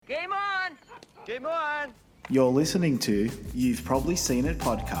Game on! You're listening to You've Probably Seen It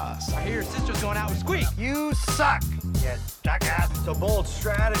podcast. I hear your sister's going out with Squeak. You suck, you jackass. It's a bold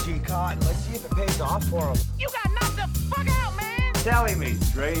strategy, Cotton. Let's see if it pays off for him. You got knocked the fuck out, man! Telling me,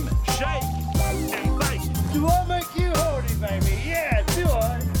 dreaming. Shake and bake. Do I make you horny, baby? Yeah, do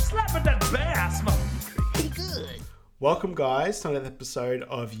I? Slap at that bass, man. Pretty good. Welcome, guys, to another episode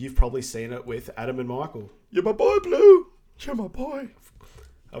of You've Probably Seen It with Adam and Michael. You're my boy, Blue. You're my boy.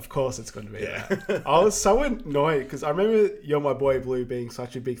 Of course it's going to be that. I was so annoyed because I remember You're My Boy Blue being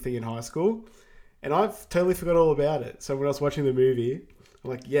such a big thing in high school, and I've totally forgot all about it. So when I was watching the movie, I'm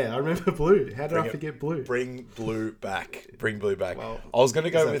like, yeah, I remember Blue. How did I forget Blue? Bring Blue back. Bring Blue back. Well, I was going to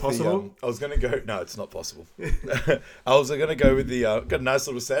go with possible? I was going to go... No, it's not possible. I was going to go with the... got a nice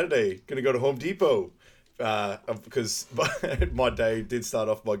little Saturday. Going to go to Home Depot. Because my day did start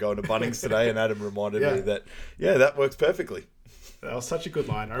off by going to Bunnings today, and Adam reminded me that, that works perfectly. That was such a good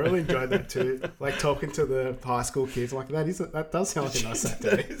line. I really enjoyed that too. Like talking to the high school kids. I'm like, that does sound like a nice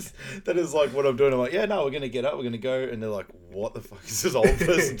Saturday. that is like what I'm doing. I'm like, yeah, no, we're going to get up, we're going to go. And they're like, what the fuck is this old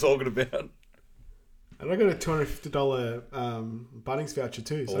person talking about? And I got a $250 Bunnings voucher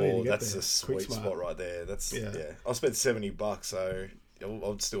too. So I need to get that's there. a sweet spot right there. That's yeah. I spent $70, so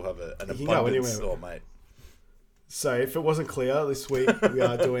I'd still have an abundance. Go anywhere. Oh, mate. So if it wasn't clear, this week we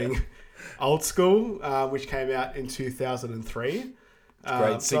are doing Old School, which came out in 2003.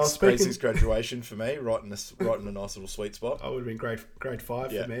 Grade six graduation for me, right in a nice little sweet spot. I would have been grade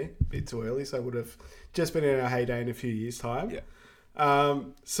 5 for me, a bit too early, so I would have just been in our heyday in a few years' time. Yeah.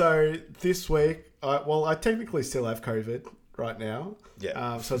 So this week, I technically still have COVID right now.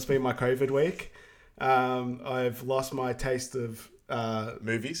 Yeah. So it's been my COVID week. I've lost my taste of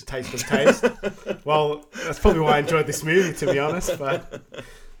movies. Taste of taste. Well, that's probably why I enjoyed this movie, to be honest. But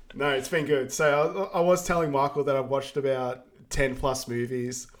no, it's been good. So I was telling Michael that I've watched about 10 plus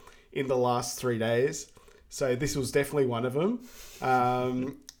movies in the last 3 days. So this was definitely one of them.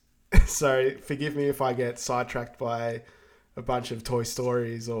 So forgive me if I get sidetracked by a bunch of Toy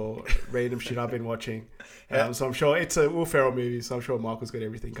Stories or random shit I've been watching. So I'm sure it's a Will Ferrell movie, so I'm sure Michael's got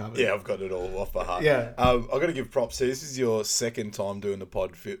everything covered. Yeah, I've got it all off by heart. Yeah. I've got to give props to this is your second time doing the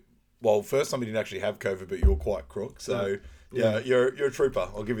pod. Well, first time you didn't actually have COVID, but you were quite crook. So, yeah, you're a trooper.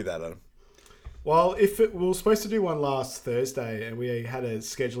 I'll give you that, Adam. Well, we were supposed to do one last Thursday, and we had a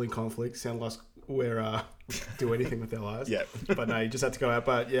scheduling conflict. Sound like we're do anything with our lives. Yeah. But no, you just had to go out.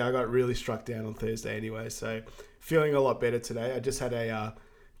 But yeah, I got really struck down on Thursday anyway, so feeling a lot better today. I just had a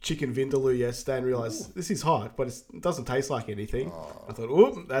chicken vindaloo yesterday and realised this is hot, but it doesn't taste like anything. Oh. I thought,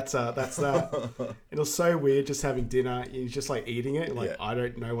 oop, that's that. It was so weird just having dinner. You're just like eating it. Like, I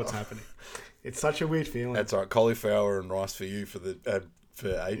don't know what's happening. It's such a weird feeling. That's all right. Cauliflower and rice for you for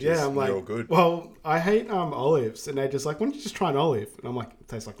ages. Yeah, I'm like, you're all good. Well, I hate olives, and they're just like, why don't you just try an olive? And I'm like, it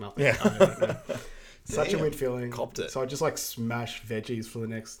tastes like nothing. Yeah. I don't know. Such a weird feeling. Copped it. So I just like smash veggies for the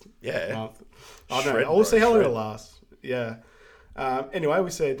next month. I don't know. Shred, I'll see how long shred. it lasts. Yeah. Anyway, we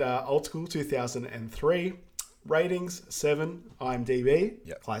said Old School 2003. Ratings 7. IMDb.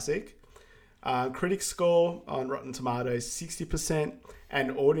 Yep. Classic. Critic score on Rotten Tomatoes 60%,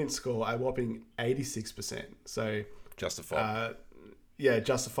 and audience score a whopping 86%. So justified.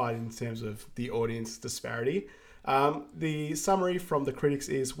 Justified in terms of the audience disparity. The summary from the critics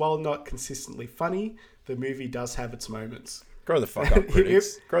is, while not consistently funny, the movie does have its moments. Grow the fuck up,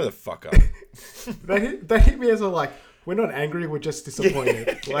 critics. Grow the fuck up. They hit me as we're not angry, we're just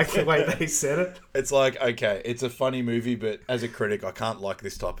disappointed. Like the way they said it. It's like, okay, it's a funny movie, but as a critic, I can't like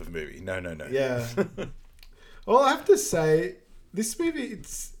this type of movie. No. Yeah. Well, I have to say, this movie,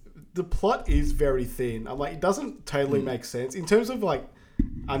 the plot is very thin. I'm like, it doesn't totally make sense in terms of like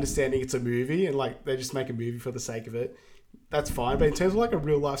understanding it's a movie and like they just make a movie for the sake of it. That's fine, but in terms of like a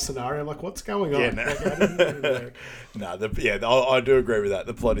real life scenario, I'm like, what's going on? Yeah, no. Like, how does it work? No, I do agree with that.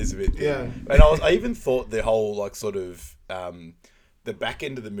 The plot is a bit thin. Yeah. And I even thought the whole like sort of the back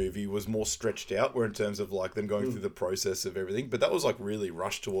end of the movie was more stretched out, where in terms of like them going through the process of everything, but that was like really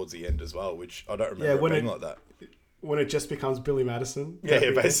rushed towards the end as well, which I don't remember being like that. When it just becomes Billy Madison.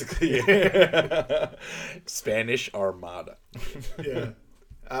 Yeah, basically. Yeah. Spanish Armada. Yeah.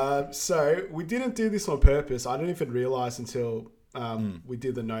 So we didn't do this on purpose. I didn't even realise until we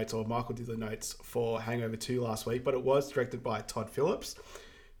did the notes, or Michael did the notes for Hangover 2 last week, but it was directed by Todd Phillips,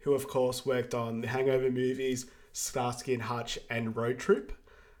 who of course worked on the Hangover movies, Starsky and Hutch and Road Trip.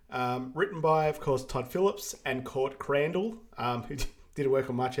 Written by, of course, Todd Phillips and Court Crandall, who didn't work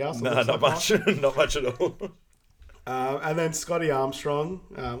on much else. No, not much. Not much at all. And then Scotty Armstrong,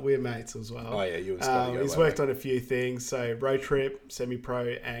 we're mates as well. Oh yeah, you and Scotty. He's worked on a few things, so Road Trip,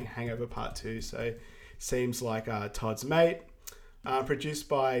 Semi-Pro, and Hangover Part 2. So seems like Todd's mate. Produced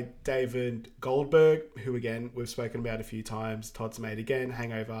by David Goldberg, who again we've spoken about a few times. Todd's Made Again,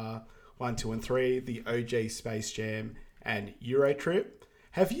 Hangover 1, 2, and 3, the OG Space Jam, and Euro Trip.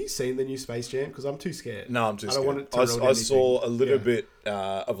 Have you seen the new Space Jam? Because I'm too scared. No, I'm too scared. I don't want it to ruin I anything. saw a little bit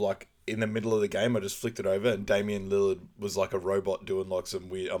of like in the middle of the game. I just flicked it over, and Damian Lillard was like a robot doing like some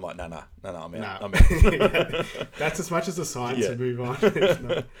weird. I'm like, no, I'm out. Nah. I'm out. Yeah, that's as much as a sign to move on. If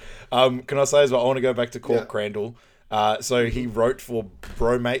not. Can I say as well? I want to go back to Cork Crandall. So he wrote for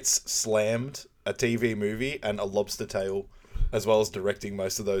Bromates Slammed, a TV movie, and A Lobster Tale, as well as directing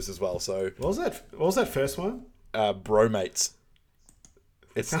most of those as well. So What was that first one? Bromates.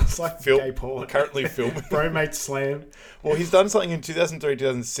 It Sounds like gay porn. Currently filming. Bromate Slam. Well, he's done something in 2003,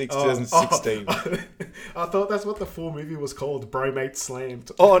 2006, 2016. I thought that's what the full movie was called, Bromate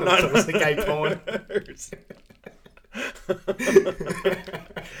Slammed. Oh, no. So it was the gay porn.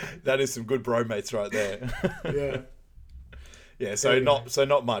 That is some good bromates right there. Yeah. Yeah, so Anyway.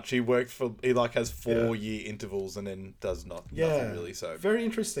 not much. He like has 4-year intervals and then does nothing really. So very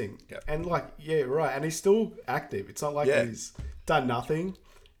interesting. Yeah. And right. And he's still active. It's not like he's done nothing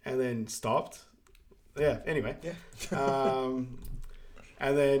and then stopped. Yeah. Anyway. Yeah.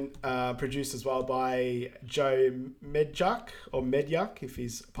 And then produced as well by Joe Medjuk, if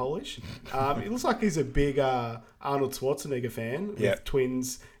he's Polish. It looks like he's a big Arnold Schwarzenegger fan with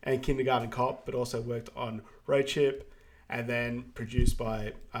Twins and Kindergarten Cop, but also worked on Road Trip. And then produced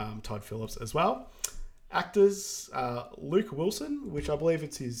by Todd Phillips as well. Actors, Luke Wilson, which I believe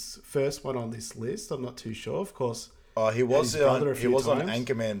it's his first one on this list. I'm not too sure. Of course, he was his brother on a few times.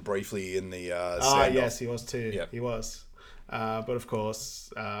 Anchorman briefly in the yes, he was too. Yep. He was. But of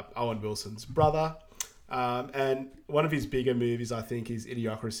course, Owen Wilson's brother. And one of his bigger movies, I think, is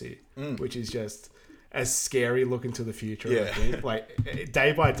Idiocracy, which is just as scary look into the future. I think. Like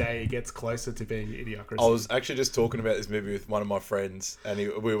day by day, it gets closer to being Idiocracy. I was actually just talking about this movie with one of my friends, and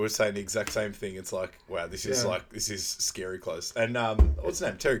we were saying the exact same thing. It's like, wow, this is scary close. And what's his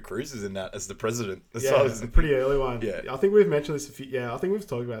name? Terry Crews is in that as the president. It's a pretty early one. Yeah, I think we've mentioned this I think we've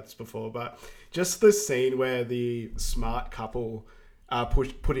talked about this before, but just the scene where the smart couple are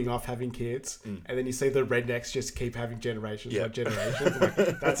putting off having kids, and then you see the rednecks just keep having generations by generations.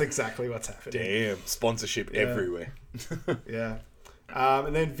 Like, that's exactly what's happening. Damn, sponsorship everywhere. Yeah.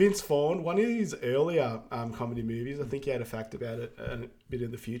 And then Vince Vaughn, one of his earlier comedy movies, I think he had a fact about it a bit in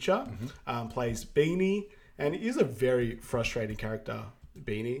the future, plays Beanie, and he is a very frustrating character,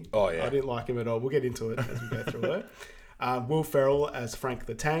 Beanie. Oh, yeah. I didn't like him at all. We'll get into it as we go through it. Will Ferrell as Frank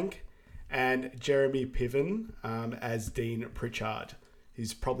the Tank, and Jeremy Piven as Dean Pritchard.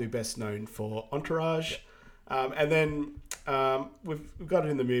 He's probably best known for Entourage. And then we've got it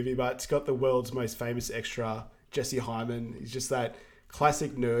in the movie, but it's got the world's most famous extra, Jesse Hyman. He's just that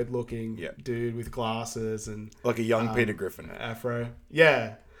classic nerd-looking dude with glasses and like a young Peter Griffin afro.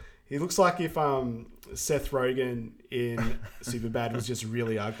 Yeah, he looks like if Seth Rogen in Superbad was just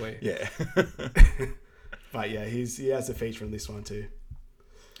really ugly. Yeah. But yeah, he has a feature in this one too.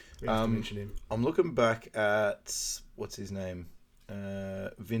 We have to mention him. I'm looking back at what's his name,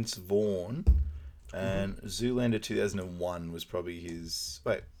 Vince Vaughn, and Zoolander 2001 was probably his.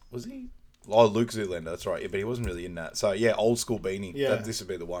 Wait, was he? Oh, Luke Zoolander. That's right. Yeah, but he wasn't really in that. So yeah, old school Beanie. Yeah, this would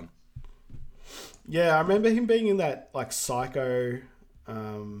be the one. Yeah, I remember him being in that like Psycho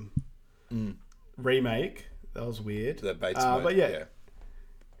remake. That was weird. The Bates but yeah.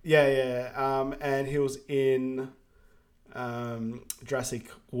 And he was in Jurassic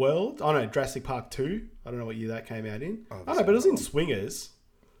World. Oh no, Jurassic Park 2. I don't know what year that came out in. Oh no, but it was in Swingers.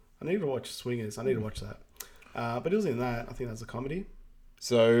 I need to watch Swingers. I need to watch that. But it was in that. I think that's a comedy.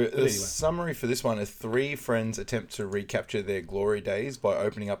 So the summary for this one is 3 friends attempt to recapture their glory days by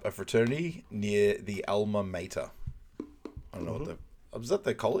opening up a fraternity near the alma mater. I don't know what was that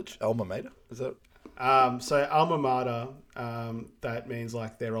the college? Alma mater? Is that? So alma mater, that means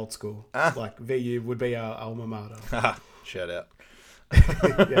like they're old school. Like VU would be our alma mater. Shout out.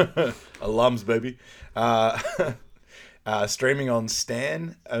 Yeah. Alums, baby. Streaming on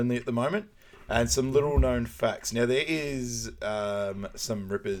Stan only at the moment. And some little known facts. Now there is some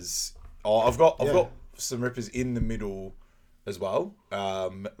rippers. I've got some rippers in the middle as well.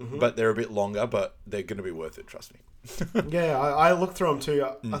 But they're a bit longer, but they're going to be worth it. Trust me. Yeah, I looked through them too.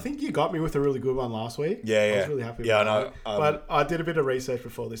 I think you got me with a really good one last week. Yeah. I was really happy with I that. know. But I did a bit of research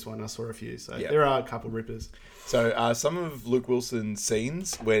before this one. I saw a few. So there are a couple rippers. So some of Luke Wilson's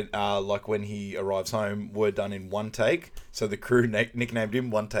scenes, when like when he arrives home, were done in one take. So the crew nicknamed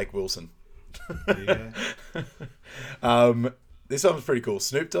him One Take Wilson. Yeah. This one was pretty cool.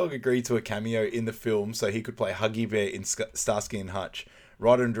 Snoop Dogg agreed to a cameo in the film so he could play Huggy Bear in Starsky and Hutch,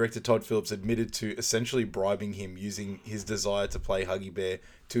 writer and director Todd Phillips admitted to essentially bribing him using his desire to play Huggy Bear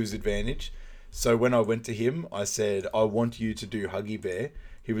to his advantage. So when I went to him, I said, I want you to do Huggy Bear.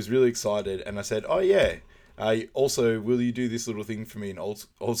 He was really excited, and I said, oh yeah. Also, will you do this little thing for me in old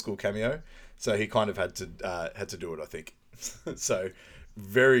school cameo? So he kind of had to do it, I think. So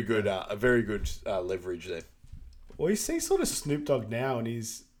very good, a very good leverage there. Well, you see sort of Snoop Dogg now, and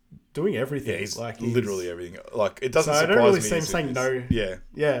he's doing everything. Yeah, he's like literally everything. Like, it doesn't So I surprise don't really me. see him saying no. Yeah.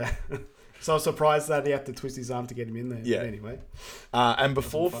 Yeah. So I was surprised that he had to twist his arm to get him in there. Yeah. But anyway. And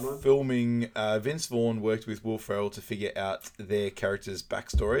before Fun one. filming, Vince Vaughn worked with Will Ferrell to figure out their characters'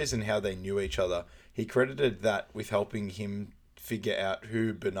 backstories and how they knew each other. He credited that with helping him figure out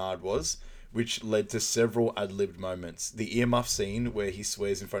who Bernard was, which led to several ad-libbed moments. The earmuff scene where he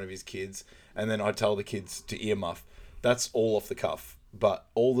swears in front of his kids, and then I tell the kids to earmuff. That's all off the cuff. But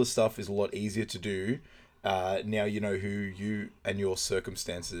all the stuff is a lot easier to do. Now you know who you and your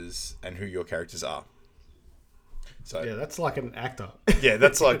circumstances and who your characters are. So Yeah, that's like an actor. yeah,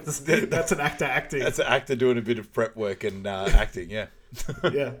 that's like That's an actor acting. that's an actor doing a bit of prep work and acting. Yeah.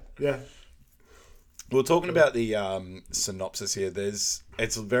 Yeah. We're talking about the synopsis here.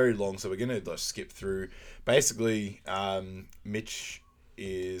 It's very long, so we're going to skip through. Basically, Mitch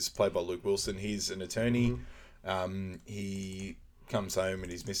is played by Luke Wilson. He's an attorney. He comes home and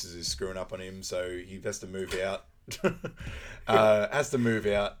his missus is screwing up on him, so he has to move out.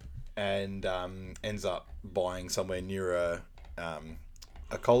 And ends up buying somewhere near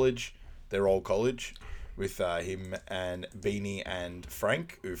a college, their old college, with him and Beanie and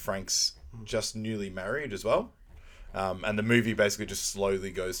Frank, who Frank's just newly married as well. And the movie basically just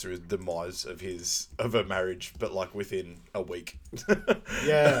slowly goes through the demise of a marriage, but like within a week.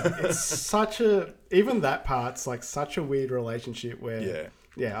 Yeah, it's even that part's like such a weird relationship where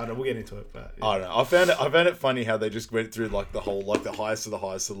I don't know, we'll get into it, but I don't know. I found it funny how they just went through like the whole, like the highest of the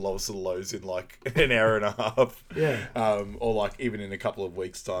highest to the lowest of the lows in like an hour and a half. Yeah. Or like even in a couple of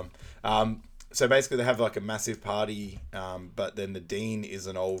weeks' time. So basically they have like a massive party, but then the dean is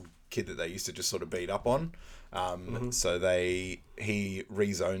an old kid that they used to just sort of beat up on. So he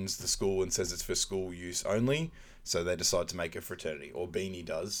rezones the school and says it's for school use only. So they decide to make a fraternity, or Beanie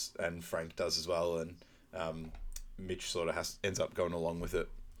does, and Frank does as well, and Mitch sort of ends up going along with it.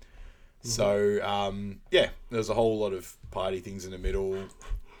 So there's a whole lot of party things in the middle.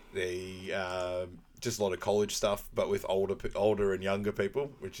 Just a lot of college stuff, but with older and younger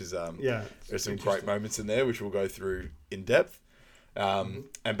people, which is there's some great moments in there, which we'll go through in depth.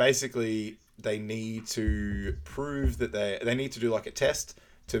 And basically they need to prove that they need to do like a test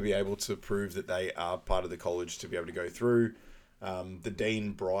to be able to prove that they are part of the college to be able to go through. The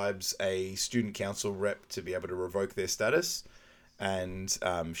dean bribes a student council rep to be able to revoke their status, and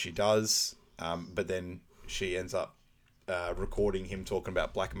she does, but then she ends up recording him talking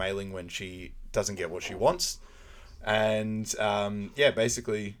about blackmailing when she doesn't get what she wants. And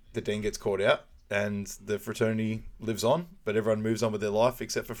basically the dean gets caught out and the fraternity lives on, but everyone moves on with their life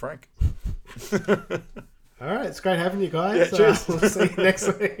except for Frank. All right, it's great having you guys. Yeah, cheers. We'll see you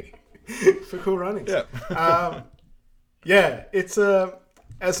next week for Cool Runnings. Yeah. It's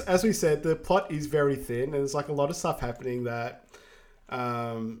as we said, the plot is very thin, and there's like a lot of stuff happening that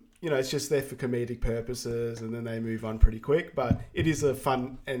it's just there for comedic purposes, and then they move on pretty quick. But it is a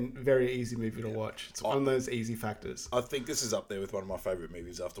fun and very easy movie to watch. It's one of those easy factors. I think this is up there with one of my favorite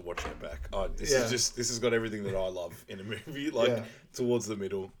movies after watching it back. This has got everything that I love in a movie. Towards the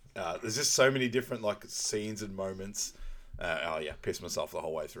middle, there's just so many different like scenes and moments. Pissed myself the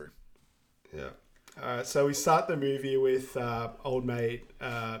whole way through. Yeah. So we start the movie with old mate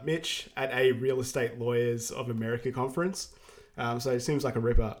Mitch at a Real Estate Lawyers of America conference. So it seems like a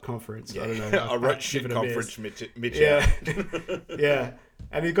ripper conference. Yeah. I don't know. I wrote shit conference, Mitch. Yeah. Yeah.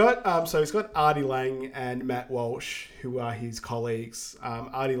 And he's got Artie Lang and Matt Walsh, who are his colleagues.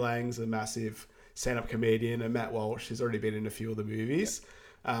 Artie Lang's a massive stand-up comedian, and Matt Walsh has already been in a few of the movies.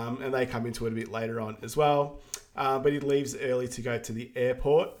 And they come into it a bit later on as well. But he leaves early to go to the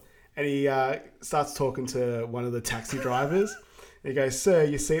airport, and he starts talking to one of the taxi drivers. He goes, "Sir,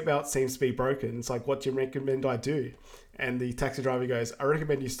 your seatbelt seems to be broken." It's like, "What do you recommend I do?" And the taxi driver goes, "I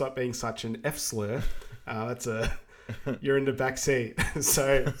recommend you stop being such an F slur. You're in the back seat."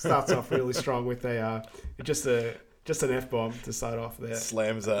 So it starts off really strong with just an F bomb to start off there.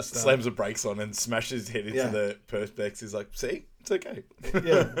 Slams the brakes on and smashes his head into the perspex. He's like, "See, it's okay."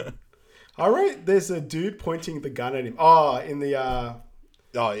 Yeah. All right. There's a dude pointing the gun at him. Oh, in the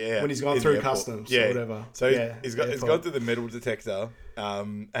when he's gone through customs or whatever. So he's gone through the metal detector,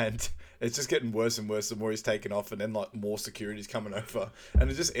 and it's just getting worse and worse the more he's taken off, and then like more security's coming over,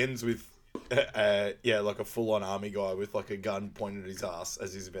 and it just ends with like a full-on army guy with like a gun pointed at his ass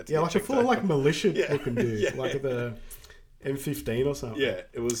as he's about to Yeah, get like a checked full over. like militia Yeah. looking dude, Yeah. like the M15 or something. Yeah,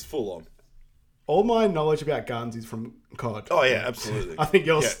 it was full-on. All my knowledge about guns is from COD. Oh yeah, absolutely. I think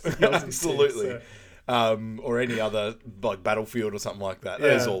yours, Yeah, yours is absolutely. too, so. Or any other like Battlefield or something like that.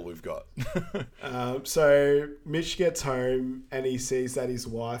 That is Yeah. all we've got. So Mitch gets home and he sees that his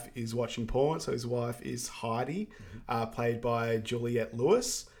wife is watching porn. So his wife is Heidi, played by Juliette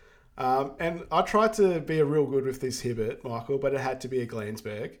Lewis. And I tried to be a real good with this Hibbert, Michael, but it had to be a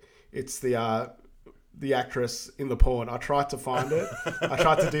Glansberg. It's the actress in the porn. I tried to find it. I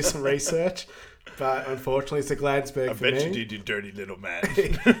tried to do some research, but unfortunately it's a Glansberg I for bet me. you did, you dirty little man.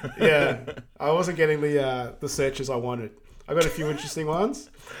 Yeah, I wasn't getting the searches I wanted. I got a few interesting ones.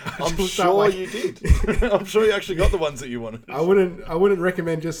 I'm sure you did. I'm sure you actually got the ones that you wanted. I wouldn't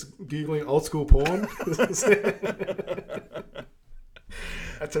recommend just googling old school porn.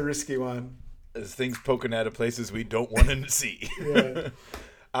 That's a risky one. There's things poking out of places we don't want to see. Yeah.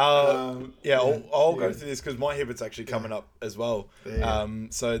 I'll go through this because my Hibbert's actually coming up as well. Yeah.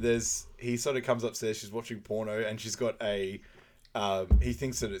 So he sort of comes upstairs, she's watching porno, and she's got a, he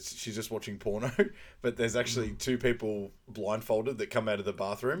thinks that she's just watching porno, but there's actually two people blindfolded that come out of the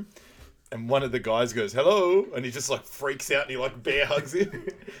bathroom. And one of the guys goes, hello, and he just like freaks out and he like bear hugs him.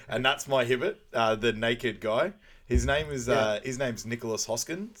 And that's my Hibbert, the naked guy. His name's Nicholas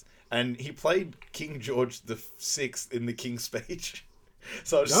Hoskins, and he played King George the Sixth in the King's Speech.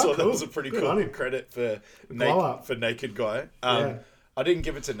 So I just thought that was a pretty Good on cool him. credit for up. Naked Guy. Yeah. I didn't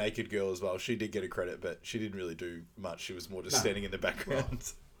give it to Naked Girl as well. She did get a credit, but she didn't really do much. She was more just standing in the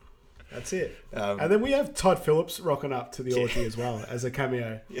background. That's it. And then we have Todd Phillips rocking up to the orgy as well as a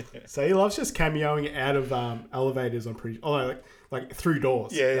cameo. Yeah. So he loves just cameoing out of elevators. I'm pretty. Oh, like through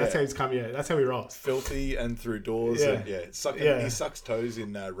doors. Yeah, That's yeah. how he's cameo. That's how he rolls. Filthy and through doors. Yeah. And, he sucks toes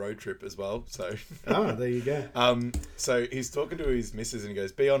in Road Trip as well. So, There you go. so he's talking to his missus and he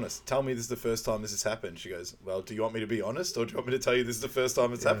goes, "Be honest. Tell me this is the first time this has happened." She goes, "Well, do you want me to be honest, or do you want me to tell you this is the first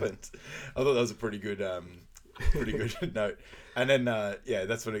time it's happened?" I thought that was a pretty good note. And then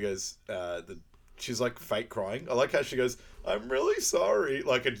that's when he goes. She's like fake crying. I like how she goes, "I'm really sorry,"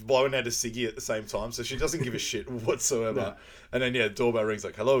 like it's blowing out a ciggy at the same time, so she doesn't give a shit whatsoever. No. And then doorbell rings,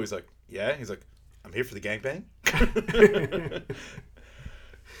 like, "Hello." He's like, "Yeah." He's like, "I'm here for the gangbang."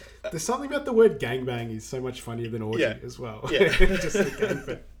 There's something about the word gangbang is so much funnier than orgy as well. Yeah. Just the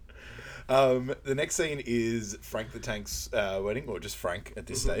gangbang. The next scene is Frank the Tank's wedding, or just Frank at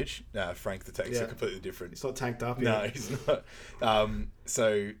this stage. Frank the Tank's completely different. He's not tanked up No, yet. he's not.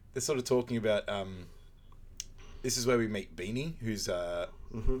 So they're sort of talking about. This is where we meet Beanie, who's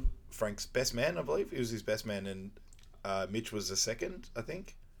Frank's best man, I believe. He was his best man, and Mitch was the second, I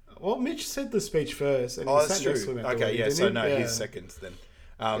think. Well, Mitch said the speech first. And he That's sat next to true. him at the Okay, wedding, yeah. didn't So he? no, he's second then.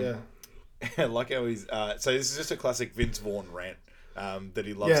 I like how he's. So this is just a classic Vince Vaughn rant that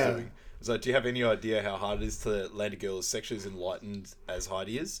he loves doing. It's like, do you have any idea how hard it is to land a girl as sexually as enlightened as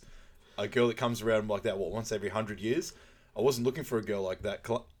Heidi is? A girl that comes around like that, once every 100 years? I wasn't looking for a girl like that.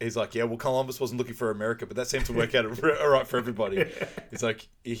 He's like, yeah, well, Columbus wasn't looking for America, but that seemed to work out all right for everybody. He's like,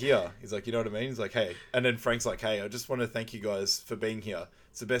 you're here. He's like, you know what I mean? He's like, hey. And then Frank's like, hey, I just want to thank you guys for being here.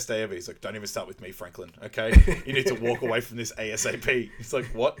 It's the best day ever. He's like, don't even start with me, Franklin, okay? You need to walk away from this ASAP. He's like,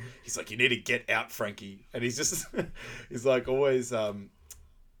 what? He's like, you need to get out, Frankie. And he's just, he's like, always,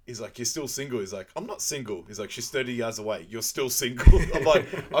 he's like, you're still single. He's like, I'm not single. He's like, she's 30 years away. You're still single. I'm like,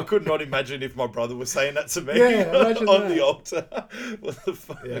 I could not imagine if my brother was saying that to me on the altar. What the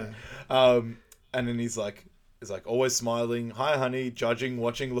fuck? Yeah. And then he's like, always smiling. Hi, honey. Judging,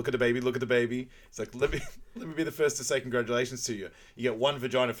 watching. Look at the baby. Look at the baby. He's like, let me be the first to say congratulations to you. You get one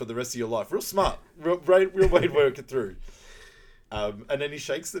vagina for the rest of your life. Real smart. Real way to work it through. And then he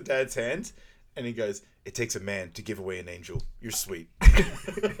shakes the dad's hand and he goes, it takes a man to give away an angel. You're sweet.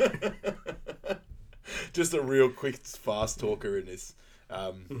 Just a real quick, fast talker in this.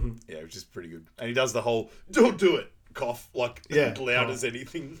 Which is pretty good. And he does the whole, don't do it, cough, like loud as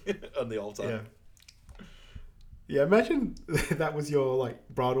anything on the altar. Yeah. Yeah, imagine that was your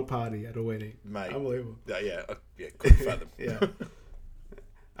bridal party at a wedding. Mate. Unbelievable. Couldn't fathom. Yeah.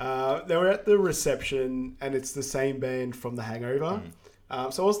 They were at the reception, and it's the same band from The Hangover.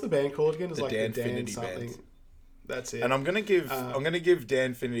 So what's the band called again? It's The like the Dan Danfinity something. Band. That's it. And I'm gonna give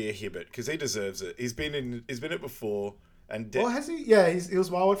Danfinity a Hibbert because he deserves it. He's been in it before. And well, has he? Yeah, he was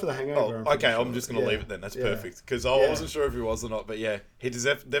my one for The Hangover. Oh, okay. I'm just gonna leave it then. That's perfect because I wasn't sure if he was or not. But yeah, he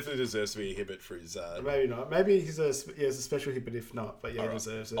definitely deserves to be a Hibbert for his. Maybe not. Maybe he's a special Hibbert if not. But yeah, he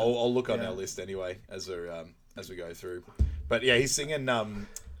deserves it. I'll look on our list anyway as we go through. But yeah, he's singing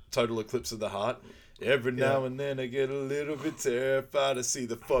 "Total Eclipse of the Heart." Every now and then I get a little bit terrified to see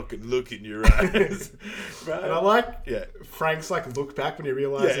the fucking look in your eyes. Right? And I like Yeah. Frank's like look back when he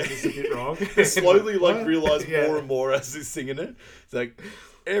realizes it's a bit wrong. Slowly like What? realize Yeah. more and more as he's singing it. It's like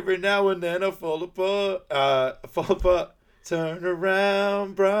every now and then I fall apart, turn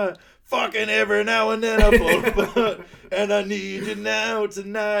around, bright. Fucking every now and then I fall apart, and I need you now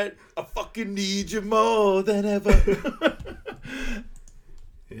tonight. I fucking need you more than ever.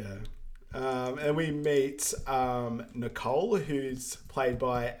 Yeah. And we meet Nicole, who's played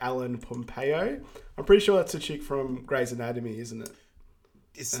by Alan Pompeo. I'm pretty sure that's a chick from Grey's Anatomy, isn't it?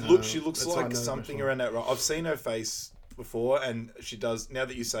 She looks that's what I like know something before. around that. I've seen her face before, and she does. Now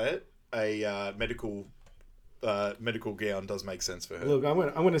that you say it, a medical gown does make sense for her. Look, I'm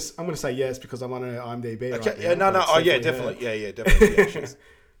gonna say yes because I'm on her IMDb. Okay, right yeah, now, no, but oh it's yeah, definitely her. definitely, yeah, she's,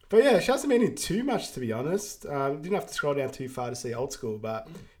 But yeah, she hasn't been in too much, to be honest. Didn't have to scroll down too far to see Old School, but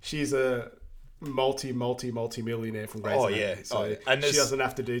she's a multi-millionaire from Grey's Oh, Anatomy, yeah. so Oh, yeah. And she there's- doesn't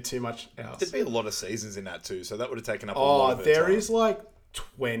have to do too much else. there'd be a lot of seasons in that too, so that would have taken up a lot of her There time. is like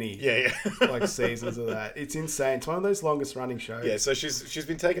 20 Yeah. like seasons of that. It's insane. It's one of those longest running shows. Yeah, so she's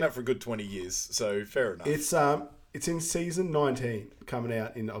been taken up for a good 20 years, so fair enough. It's in season 19 coming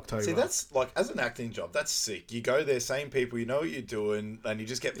out in October. See, that's like, as an acting job, that's sick. You go there, same people, you know what you're doing, and you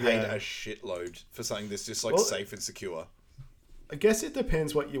just get paid Yeah. a shitload for something that's just like Well, safe and secure. I guess it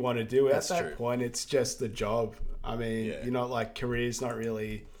depends what you want to do. That's At that true. point, it's just the job. I mean, Yeah. you're not like career's not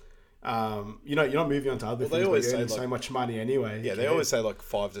really. You're not moving on to other Well, they things. always But you're say, earning so like- much money anyway. Yeah, they always say like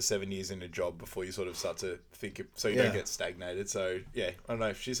 5 to 7 years in a job before you sort of start to think, so you don't Yeah. get stagnated. So yeah, I don't know.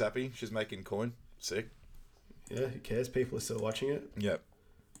 If she's happy, she's making coin. Sick. Yeah, who cares? People are still watching it. Yep.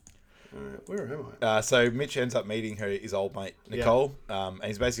 All right, where am I? So Mitch ends up meeting his old mate Nicole, and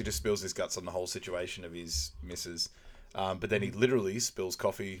he's basically just spills his guts on the whole situation of his missus, but then he literally spills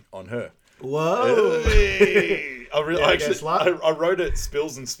coffee on her. Whoa! Hey! I guess I wrote it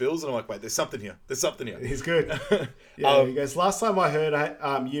spills and spills, and I'm like, wait, there's something here. There's something here. He's good. Yeah, he goes, last time I heard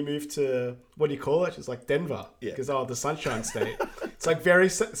you moved to, what do you call it? It's like Denver. Yeah. Because, the Sunshine State. It's like very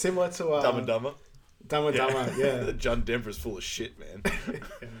similar to... Dumb and Dumber. Dumb and Dumber, yeah. John Denver's full of shit, man.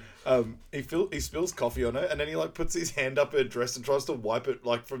 He spills coffee on her, and then he like puts his hand up her dress and tries to wipe it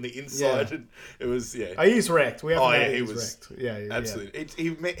like from the inside. Yeah. And it was Oh, he's wrecked. We have Oh, to yeah, know he he's was wrecked. Yeah,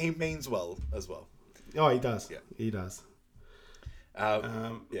 absolutely. He means well as well. Oh, he does. Yeah. He does.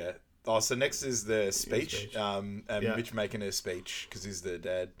 Yeah. Oh, so next is the speech. speech. And Yeah. Mitch making a speech because he's the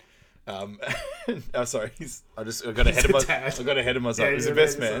dad. Oh, sorry. I got ahead of dad. I got ahead of myself. Yeah, He's you the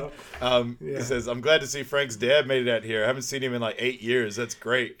best made man. yourself. He Yeah. says, "I'm glad to see Frank's dad made it out here. I haven't seen him in like 8 years. That's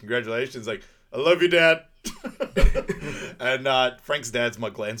great. Congratulations!" Like, I love you, Dad. And Frank's dad's my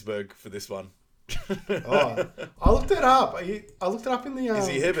Glansberg for this one. Oh, I looked it up. I looked it up in the Is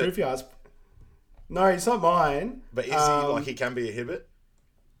he Hibbert? trivia. No, it's not mine. But is he like he can be a Hibbert?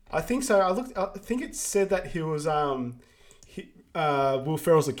 I think so. I think it said that he was Will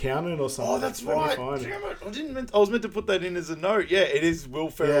Ferrell's accountant or something. Oh, that's Let me right. find it. Damn it! I was meant to put that in as a note. Yeah, it is Will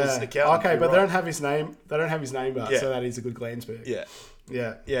Ferrell's Yeah. accountant. Okay, You're but right. they don't have his name. They don't have his name, but Yeah. so that is a good Glansberg. Yeah.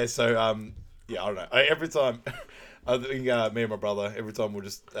 Yeah. Yeah, so yeah, I don't know. Every time, I think me and my brother, every time we're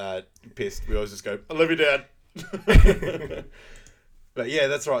just pissed, we always just go, "I love you, Dad." But yeah,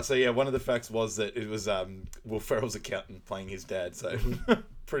 that's right. So yeah, one of the facts was that it was Will Ferrell's accountant playing his dad. So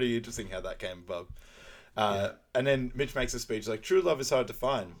pretty interesting how that came above. And then Mitch makes a speech like, "True love is hard to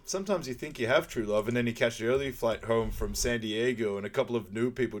find. Sometimes you think you have true love, and then you catch the early flight home from San Diego, and a couple of new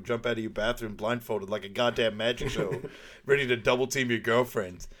people jump out of your bathroom blindfolded like a goddamn magic show, ready to double team your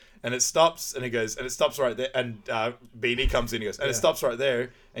girlfriend." And it stops, and he goes, and it stops right there. And Beanie comes in, he goes, and it stops right there,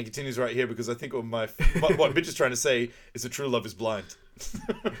 and continues right here because I think what Mitch is trying to say is that true love is blind.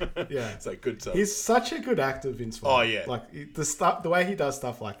 Yeah. It's like good stuff. He's such a good actor, Vince Vaughn. Oh, yeah. Like the way he does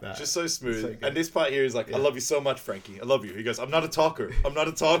stuff like that. Just so smooth. So good. And this part here is like, "I love you so much, Frankie. I love you." He goes, "I'm not a talker. I'm not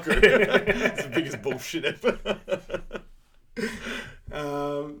a talker." It's the biggest bullshit ever.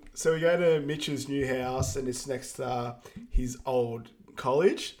 So we go to Mitch's new house, and it's next to his old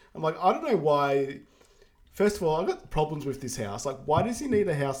college. I'm like, I don't know why. First of all, I've got problems with this house. Like, why does he need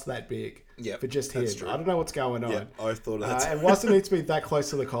a house that big Yep, for just him? that's true. I don't know what's going on. Yeah, I thought of that. And why does it need to be that close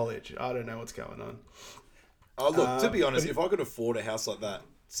to the college? I don't know what's going on. Oh, look, to be honest, but if I could afford a house like that,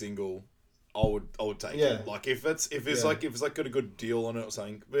 single, I would take Yeah. it. Like if it's got a good deal on it or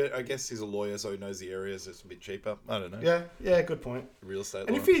something. But I guess he's a lawyer, so he knows the areas. It's a bit cheaper. I don't know. Yeah, good point. Real estate.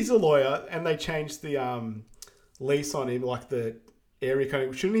 And law. if he's a lawyer and they changed the lease on him, like the area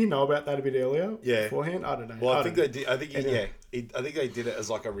code, shouldn't he know about that a bit earlier? Yeah. Beforehand? I don't know. Well, I think they did. I think Anyway. I think they did it as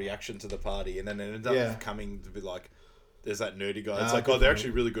like a reaction to the party, and then it ended up Yeah. coming to be like, there's that nerdy guy. It's Ah, like, good oh, they're point.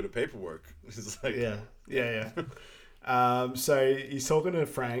 actually really good at paperwork. It's like, Yeah. So he's talking to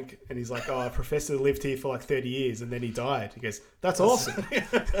Frank, and he's like, "Oh, a professor lived here for like 30 years, and then he died." He goes, "That's awesome.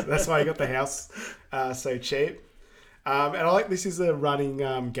 That's why he got the house so cheap." And I like this is a running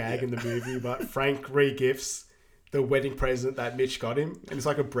gag in the movie, but Frank re-gifts the wedding present that Mitch got him, and it's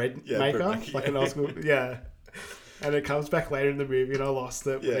like a bread maker, like an old school, And it comes back later in the movie, and I lost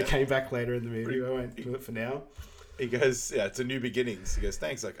it. But it came back later in the movie. I won't do it for now. He goes, yeah, it's a new beginnings. He goes,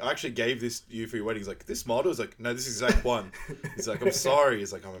 thanks. Like, I actually gave this to you for your wedding. He's like, this model? He's like, no, this is the exact one. He's like, I'm sorry.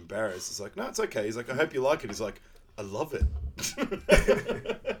 He's like, I'm embarrassed. He's like, no, it's okay. He's like, I hope you like it. He's like, I love it.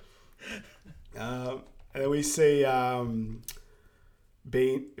 And then we see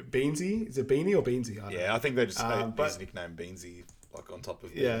Beansy. Is it Beanie or Beansy? I don't know. I think they just but- his nickname Beansy, like on top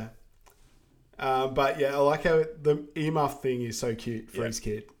of Yeah. But yeah, I like how the earmuff thing is so cute for his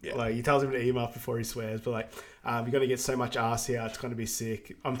kid. Yeah. Like he tells him to earmuff before he swears, but like, you're gonna get so much ass here, it's gonna be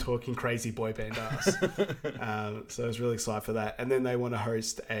sick. I'm talking crazy boy band ass. So I was really excited for that. And then they want to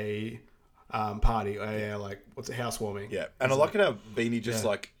host a party, like what's it, housewarming? Yeah, and I like it how Beanie just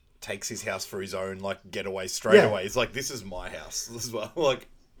like takes his house for his own like getaway straight away. He's like, this is my house as well. Like,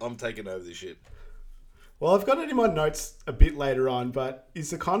 I'm taking over this shit. Well, I've got it in my notes a bit later on, but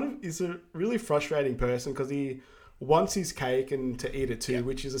he's a really frustrating person because he wants his cake and to eat it too,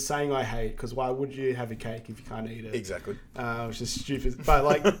 which is a saying I hate because why would you have a cake if you can't eat it? Exactly. Which is stupid. But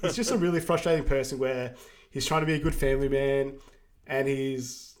like, he's just a really frustrating person where he's trying to be a good family man and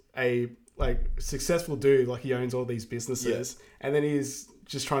he's a like successful dude, like he owns all these businesses, and then he's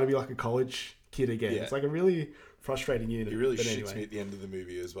just trying to be like a college kid again. It's like a really frustrating unit. He really but shits anyway. me at the end of the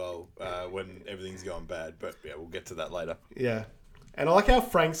movie as well, when everything's going bad. But yeah, we'll get to that later. Yeah. And I like how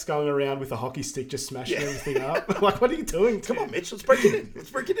Frank's going around with a hockey stick just smashing everything up. Like, what are you doing? Come on, Mitch, let's break it in. Let's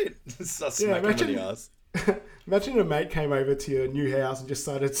break it in. Start smacking him in the ass. Imagine a mate came over to your new house and just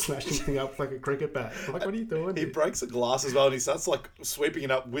started smashing thing up like a cricket bat. Like, what are you doing? He breaks a glass as well, and he starts like sweeping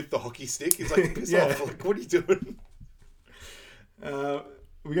it up with the hockey stick. He's like, piss off. Like, what are you doing?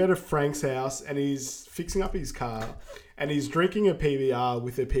 We go to Frank's house and he's fixing up his car and he's drinking a PBR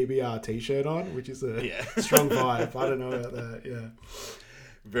with a PBR t-shirt on, which is a strong vibe. I don't know about that. Yeah.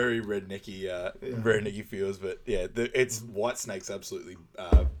 Very rednecky feels, but yeah, it's White Snake's absolutely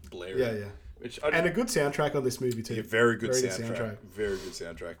blaring. Yeah. And a good soundtrack on this movie too. Yeah, very good soundtrack. Very good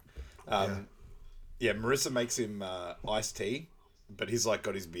soundtrack. Marissa makes him iced tea, but he's like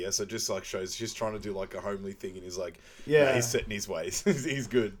got his beer, so it just like shows she's trying to do like a homely thing, and he's like, he's set in his ways. He's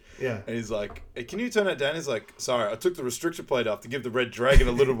good. Yeah. And he's like, hey, can you turn that down? He's like, sorry, I took the restrictor plate off to give the Red Dragon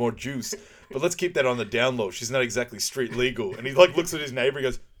a little more juice, but let's keep that on the down low. She's not exactly street legal. And he like looks at his neighbor and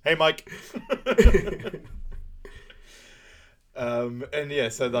goes, hey, Mike.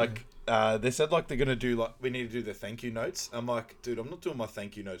 So like, they said like they're gonna do like we need to do the thank you notes. I'm like, dude, I'm not doing my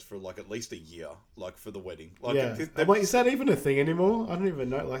thank you notes for like at least a year, like for the wedding. Like, I'm like, is that even a thing anymore? I don't even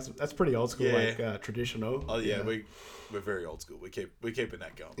know. Like, that's pretty old school, like traditional. Oh yeah, we're very old school. We're keeping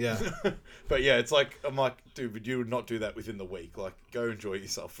that going. Yeah. But yeah, it's like I'm like, dude, but you would not do that within the week. Like, go enjoy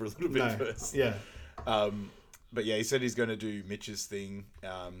yourself for a little bit first. Yeah. But yeah, he said he's going to do Mitch's thing,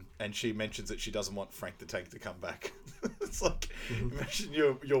 and she mentions that she doesn't want Frank the Tank to come back. It's like, imagine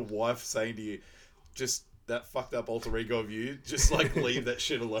your wife saying to you, just that fucked up alter ego of you, just like leave that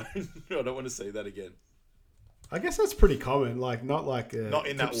shit alone. I don't want to see that again. I guess that's pretty common. Like, not like not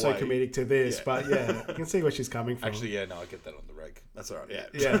in that so way. comedic to this, but yeah, you can see where she's coming from. Actually, yeah, no, I get that on the reg. That's all right.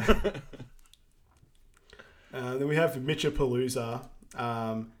 Yeah. Then we have Mitchapalooza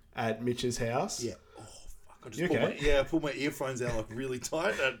at Mitch's house. Yeah. I pulled my earphones out like really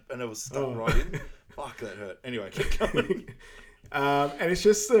tight and it was stuck right in. Fuck, that hurt. Anyway, keep going. And it's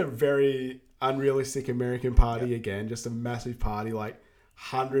just a very unrealistic American party again. Just a massive party, like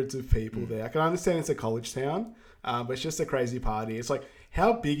hundreds of people there. I can understand it's a college town, but it's just a crazy party. It's like,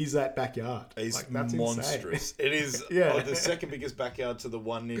 how big is that backyard? It's like, that's monstrous. Insane. It is the second biggest backyard to the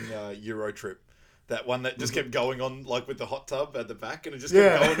one in Euro Trip. That one that just kept going on like with the hot tub at the back and it just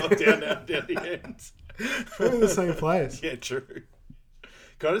kept going on down the end. Probably the same place. Yeah, true.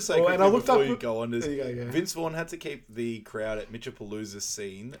 Can I just say quickly before you go on, Vince Vaughn had to keep the crowd at Mitchapalooza's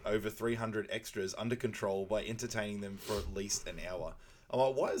scene, over 300 extras, under control by entertaining them for at least an hour. I'm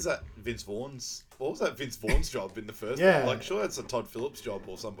like, why is that Vince Vaughn's... What was that Vince Vaughn's job in the first one? Like, sure that's a Todd Phillips job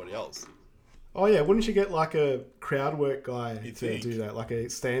or somebody else. Oh, yeah. Wouldn't you get like a crowd work guy to do that? Like a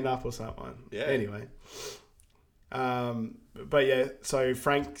stand-up or something? Yeah. Anyway. But yeah, so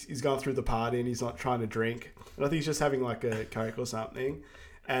Frank is going through the party and he's not trying to drink. And I think he's just having like a Coke or something.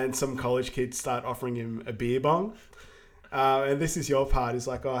 And some college kids start offering him a beer bong. And this is your part. He's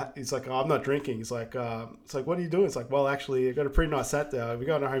like, oh, I'm not drinking. He's like, it's like, what are you doing? It's like, well, actually, I've got a pretty nice set there. We're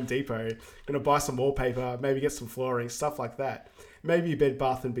going to Home Depot. Going to buy some wallpaper, maybe get some flooring, stuff like that. Maybe Bed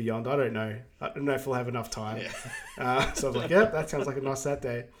Bath and Beyond. I don't know. I don't know if we'll have enough time. Yeah. So I was like, yep, that sounds like a nice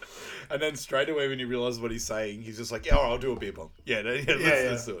Saturday. And then straight away when he realizes what he's saying, he's just like, yeah, all right, I'll do a beer pong.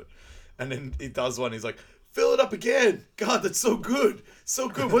 Let's do it. And then he does one. He's like, fill it up again. God, that's so good. So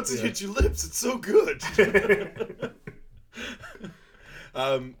good. Once it hits your lips, it's so good.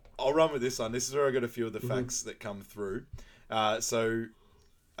 I'll run with this one. This is where I got a few of the facts that come through. It's over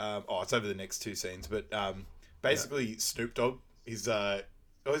the next two scenes. But basically, Snoop Dogg,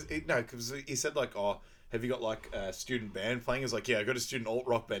 because he said like, oh, have you got like a student band playing? He's like, yeah, I got a student alt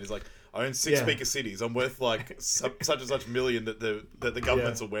rock band. He's like, I own 6 speaker cities. I'm worth like such and such million that the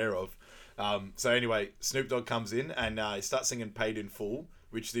government's aware of. So anyway, Snoop Dogg comes in and he starts singing Paid in Full,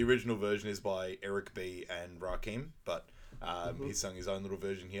 which the original version is by Eric B. and Rakim, but he sung his own little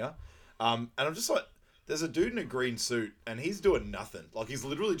version here. And I'm just like, there's a dude in a green suit and he's doing nothing. Like he's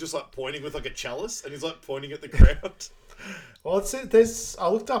literally just like pointing with like a chalice and he's like pointing at the crowd. Well, I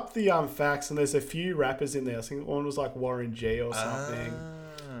looked up the facts and there's a few rappers in there. I think one was like Warren G or something.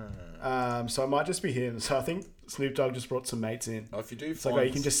 So it might just be him. So I think Snoop Dogg just brought some mates in. Oh, if you do it's like,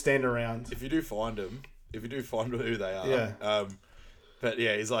 you can just stand around. If you do find them, who they are. Yeah. But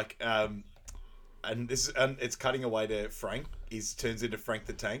yeah, he's like, and it's cutting away to Frank. He turns into Frank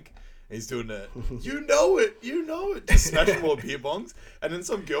the Tank. He's doing it. You know it. Just smashing more beer bongs. And then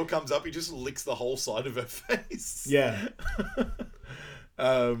some girl comes up. He just licks the whole side of her face. Yeah.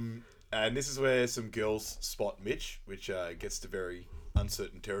 And this is where some girls spot Mitch, which gets to very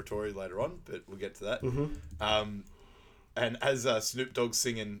uncertain territory later on, but we'll get to that. And as Snoop Dogg's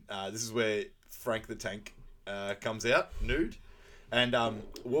singing, this is where Frank the Tank comes out nude. And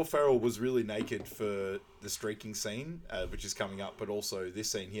Will Ferrell was really naked for the streaking scene, which is coming up, but also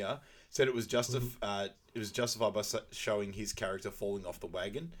this scene here. Said it was justified by showing his character falling off the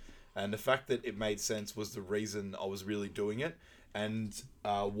wagon, and the fact that it made sense was the reason I was really doing it, and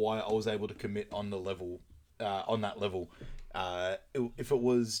why I was able to commit on that level. If it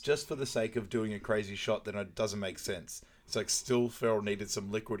was just for the sake of doing a crazy shot, then it doesn't make sense. It's like still Ferrell needed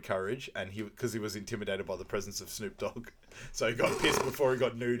some liquid courage, and because he was intimidated by the presence of Snoop Dogg, so he got pissed before he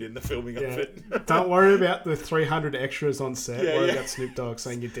got nude in the filming of it. Don't worry about the 300 extras on set. Worry about Snoop Dogg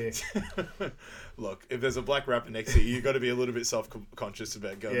saying your dick. Look, if there's a black rapper next to you, you've got to be a little bit self-conscious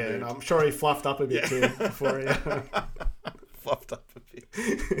about going nude. And I'm sure he fluffed up a bit too before he... Fluffed up a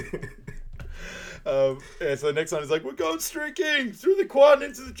bit. So the next one is like, we're going streaking through the quad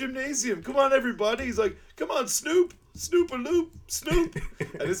into the gymnasium. Come on, everybody. He's like, come on, Snoop. Snoop-a-loop, Snoop.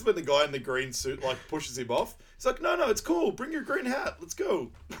 And this is when the guy in the green suit like pushes him off. He's like, no, it's cool. Bring your green hat. Let's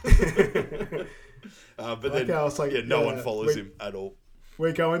go. But then, no one follows him at all.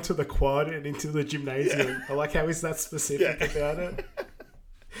 We're going to the quad and into the gymnasium. Yeah. I like how he's that specific about it.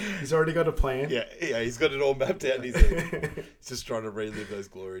 He's already got a plan. Yeah, he's got it all mapped out in his head. He's just trying to relive those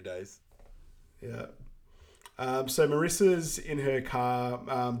glory days. Yeah. So Marissa's in her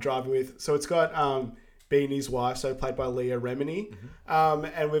car driving with... So it's got... Beanie's wife, so played by Leah Remini.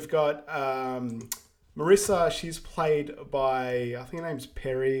 And we've got Marissa, she's played by, I think her name's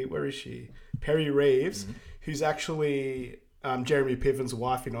Perry, where is she? Perry Reeves, who's actually Jeremy Piven's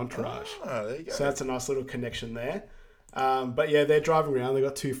wife in Entourage. Oh, there you go. So that's a nice little connection there. But yeah, they're driving around, they've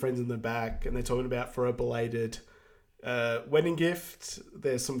got two friends in the back, and they're talking about for a belated wedding gift.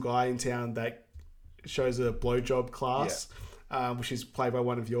 There's some guy in town that shows a blowjob class. Yeah. Which is played by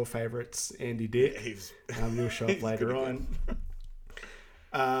one of your favourites, Andy Dick. You'll show up later on.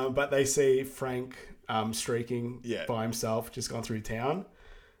 But they see Frank streaking by himself, just gone through town.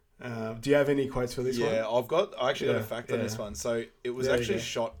 Do you have any quotes for this one? Yeah, I actually got a fact on this one. So it was actually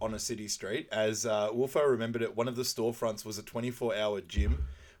shot on a city street. As Will Ferrell remembered it, one of the storefronts was a 24-hour gym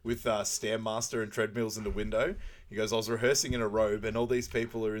with Stairmaster and treadmills in the window. He goes, I was rehearsing in a robe and all these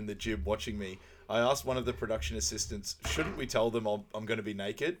people are in the gym watching me. I asked one of the production assistants, shouldn't we tell them I'm going to be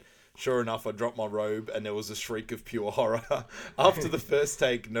naked? Sure enough, I dropped my robe and there was a shriek of pure horror. After the first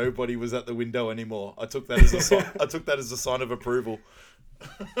take, nobody was at the window anymore. I took that as a sign of approval.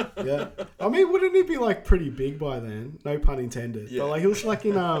 Yeah. I mean, wouldn't he be like pretty big by then? No pun intended. Yeah. But like he was like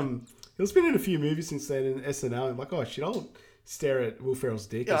in he's been in a few movies since then in SNL. I'm like, oh shit, I'll stare at Will Ferrell's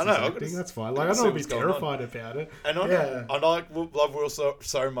dick. Yeah, I know. Acting. That's fine. Like I don't want to be terrified about it. And I love Will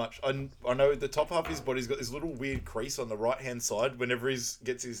so much. I know the top half of his body's got this little weird crease on the right hand side whenever he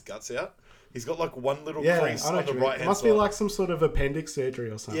gets his guts out. He's got like one little Yeah, crease I know on the what you mean. right It hand must side. be like some sort of appendix surgery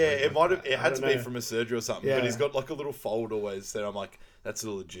or something. Yeah, it might have. It I had to don't be know. from a surgery or something. Yeah. But he's got like a little fold always. That I'm like, that's a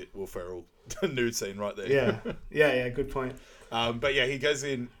legit Will Ferrell nude scene right there. Yeah. Good point. But yeah, he goes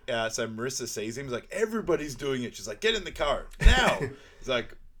in. So Marissa sees him. He's like, everybody's doing it. She's like, get in the car now. he's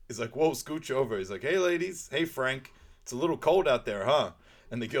like, whoa, scooch over. He's like, hey ladies, hey Frank, it's a little cold out there, huh?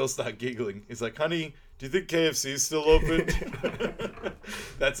 And the girls start giggling. He's like, honey, do you think KFC's still open?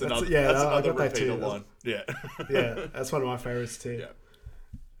 That's another repeater line. Yeah. Yeah, that's one of my favorites too.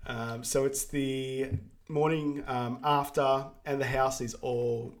 Yeah. So it's the morning after, and the house is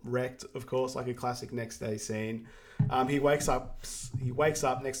all wrecked, of course, like a classic next day scene. He wakes up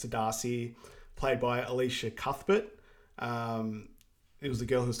next to Darcy, played by Alicia Cuthbert. It was the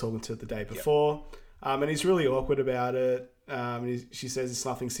girl who was talking to the day before. And he's really awkward about it. She says it's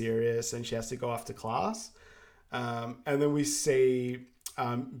nothing serious and she has to go after class. And then we see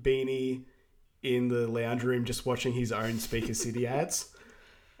Beanie in the lounge room just watching his own Speaker City ads.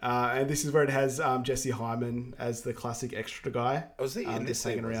 And this is where it has Jesse Hyman as the classic extra guy. Was he in this just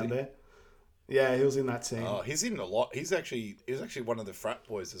hanging scene, was around he? there? Yeah, he was in that scene. Oh, he's in a lot. He was actually one of the frat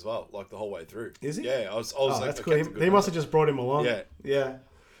boys as well, like the whole way through. Is he? Yeah, I was Oh, like, that's cool. He must have just brought him along. Yeah. Yeah.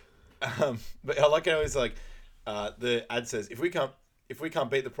 But I like how he's like, the ad says, if we can't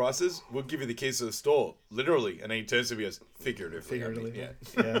beat the prices, we'll give you the keys to the store, literally. And then he turns to me and goes, figuratively.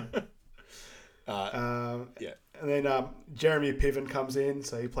 I mean, Yeah. yeah. And then Jeremy Piven comes in,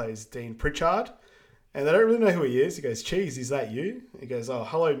 so he plays Dean Pritchard. And they don't really know who he is. He goes, Cheese, is that you? He goes, oh,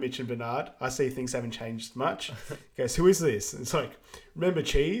 hello, Mitch and Bernard. I see things haven't changed much. He goes, who is this? And it's like, remember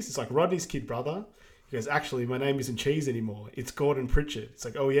Cheese? It's like Rodney's kid brother. He goes, actually, my name isn't Cheese anymore. It's Gordon Pritchard. It's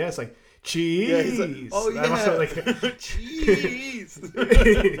like, oh, yeah? It's like, Cheese. Yeah, he's like, oh, That must have, yeah. like, Cheese.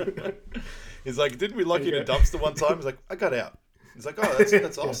 He's like, didn't we lock you in a dumpster one time? He's like, I got out. He's like, oh,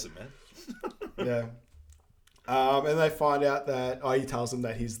 that's awesome, man. Yeah. And they find out that, he tells them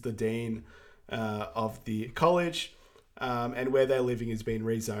that he's the dean of the college, and where they're living has been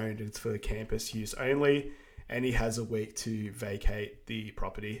rezoned and it's for campus use only, and he has a week to vacate the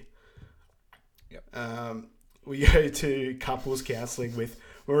property. Yep. We go to couples counselling with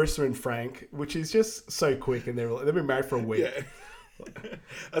Marissa and Frank, which is just so quick, and they've been married for a week. Yeah.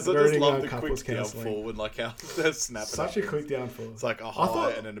 I just Very love young the couples quick counselling. downfall and like how they're snapping. Such a quick downfall. It's like a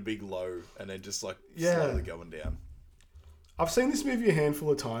high and then a big low, and then just like slowly going down. I've seen this movie a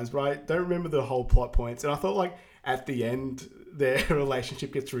handful of times, but I don't remember the whole plot points. And I thought, like, at the end, their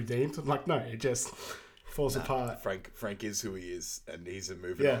relationship gets redeemed. I'm like, no, it just falls apart. Frank is who he is, and he's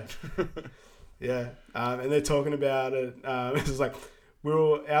moving Yeah. on. Yeah. And they're talking about it. It was like, we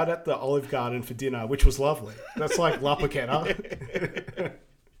were out at the Olive Garden for dinner, which was lovely. That's like La Paqueta.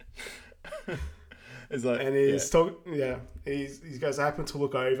 It's like, And he's talking, he goes, I happen to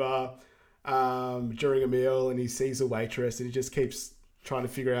look over during a meal, and he sees a waitress, and he just keeps trying to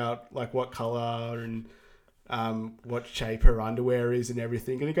figure out like what color and what shape her underwear is and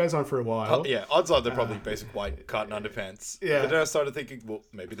everything. And it goes on for a while. odds are they're probably basic white cotton underpants. Yeah. But then I started thinking, well,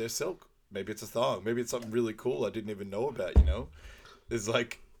 maybe they're silk. Maybe it's a thong. Maybe it's something really cool I didn't even know about, you know? It's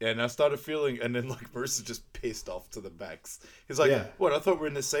like, and I started feeling, and then like Marissa's just pissed off to the max. He's like, what, I thought we were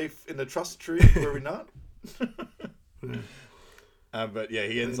in the trust tree, were we not? But yeah,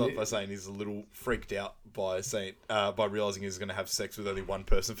 he ends up by saying he's a little freaked out by realizing he's going to have sex with only one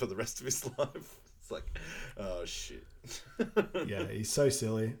person for the rest of his life. It's like, oh shit. Yeah, he's so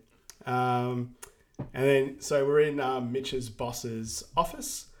silly. And then, so we're in Mitch's boss's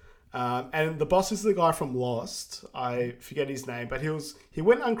office. And the boss is the guy from Lost. I forget his name, but he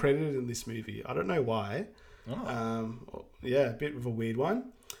went uncredited in this movie. I don't know why. A bit of a weird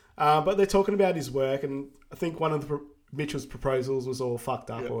one. But they're talking about his work, and I think one of Mitchell's proposals was all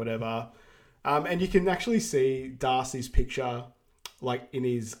fucked up or whatever. And you can actually see Darcy's picture like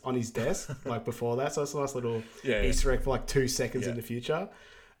on his desk, like before that. So it's a nice little Easter egg for like 2 seconds in the future.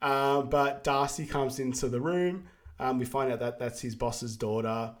 But Darcy comes into the room. We find out that that's his boss's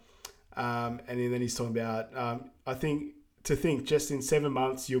daughter. And then he's talking about, I think just in 7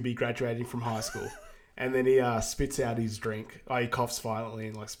 months, you'll be graduating from high school. And then he spits out his drink. He coughs violently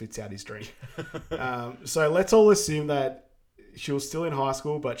and like spits out his drink. So let's all assume that she was still in high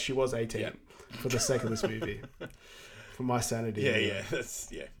school, but she was 18 for the sake of this movie. For my sanity. Yeah.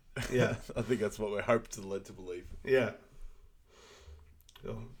 Yeah. I think that's what we're led to believe. Yeah.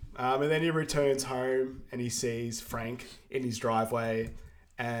 Cool. And then he returns home and he sees Frank in his driveway,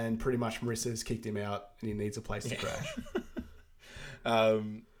 and pretty much Marissa's kicked him out and he needs a place to crash.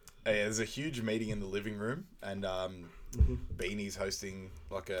 There's a huge meeting in the living room, and Beanie's hosting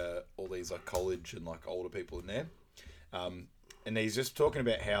like all these like college and like older people in there. and he's just talking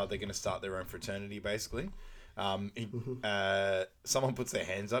about how they're going to start their own fraternity, basically. Someone puts their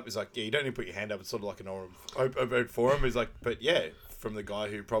hands up. He's like, yeah, you don't need to put your hand up. It's sort of like an open forum. He's like, but yeah, from the guy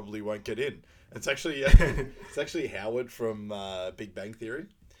who probably won't get in. It's actually Howard from Big Bang Theory.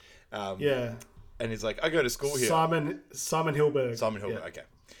 Yeah. And he's like, I go to school here. Simon Hilberg. Yeah. Okay.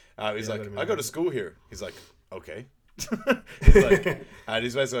 He's like, I go remember. to school here. He's like, okay. He's like, and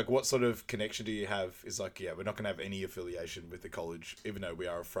he's basically like, what sort of connection do you have? He's like, yeah, we're not going to have any affiliation with the college, even though we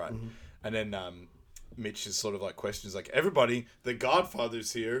are a frat. And then Mitch is sort of like questions like, everybody, the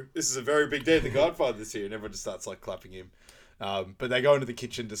Godfather's here. This is a very big day. The Godfather's here. And everyone just starts like clapping him. But they go into the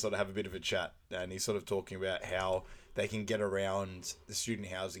kitchen to sort of have a bit of a chat. And he's sort of talking about how they can get around the student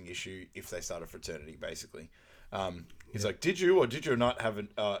housing issue if they start a fraternity, basically. He's like, did you or did you not have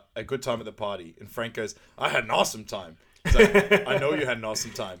a good time at the party? And Frank goes, I had an awesome time. He's like, I know you had an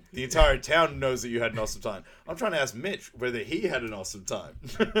awesome time. The entire town knows that you had an awesome time. I'm trying to ask Mitch whether he had an awesome time.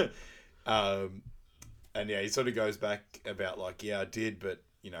 And yeah, he sort of goes back about like, yeah, I did, but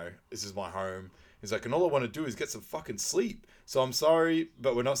you know, this is my home. He's like, and all I want to do is get some fucking sleep. So I'm sorry,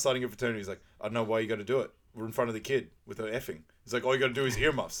 but we're not starting a fraternity. He's like, I don't know why you got to do it. We're in front of the kid with the effing. He's like, all you got to do is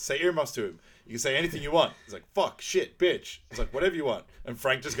earmuffs. Say earmuffs to him. You can say anything you want. He's like, fuck, shit, bitch. He's like, whatever you want. And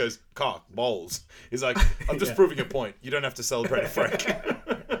Frank just goes, cock, balls. He's like, I'm just proving a point. You don't have to celebrate it, Frank.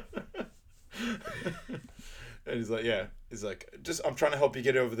 And he's like, yeah. He's like, I'm trying to help you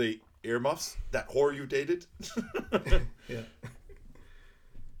get over the earmuffs. That whore you dated. Yeah.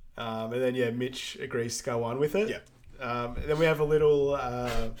 And then, yeah, Mitch agrees to go on with it. Yeah. And then we have a little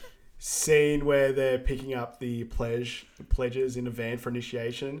scene where they're picking up the pledges in a van for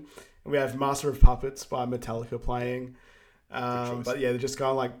initiation. And we have Master of Puppets by Metallica playing. But yeah, they're just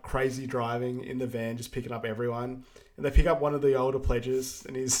going like crazy driving in the van, just picking up everyone. And they pick up one of the older pledges,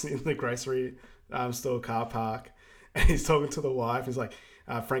 and he's in the grocery store car park. And he's talking to the wife. He's like,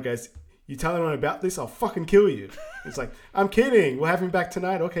 Frank goes, you tell anyone about this, I'll fucking kill you. He's like, I'm kidding. We'll have him back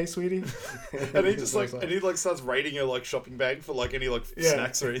tonight. Okay, sweetie. And he just like, and he like starts raiding her like shopping bag for like any like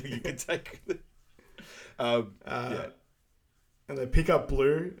snacks or anything you can take. Yeah. And they pick up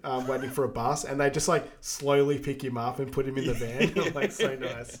Blue, waiting for a bus, and they just like slowly pick him up and put him in the van. Like, so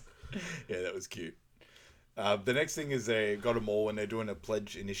nice. Yeah, that was cute. The next thing is they got them all when they're doing a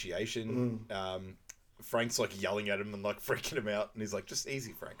pledge initiation. Frank's like yelling at him and like freaking him out, and he's like, just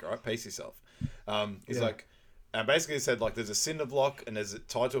easy, Frank, all right, pace yourself. He's like, and basically he said like there's a cinder block and there's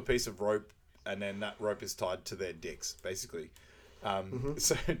tied to a piece of rope, and then that rope is tied to their dicks, basically.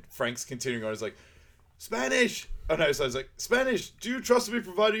 So Frank's continuing on. He's like, Spanish. Oh no, so I was like, Spanish, do you trust me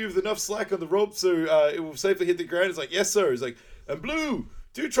providing you with enough slack on the rope so it will safely hit the ground? He's like, yes, sir. He's like, and Blue,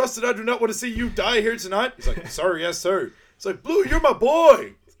 do you trust that I do not want to see you die here tonight? He's like, sir, yes, sir. It's like, Blue, you're my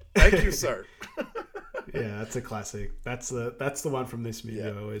boy. Thank you, sir. Yeah, that's a classic. That's the one from this movie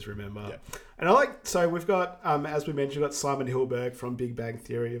I always remember. Yeah. And I like, so we've got, as we mentioned, got Simon Hilberg from Big Bang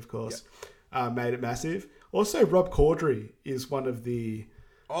Theory, of course, made it massive. Also, Rob Corddry is one of the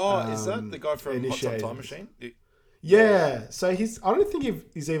is that the guy from Hot Tub Time Machine? Yeah. So I don't think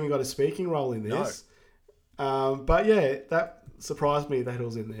he's even got a speaking role in this. No. But yeah, that surprised me that he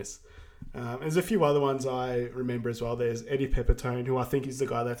was in this. There's a few other ones I remember as well. There's Eddie Pepitone, who I think is the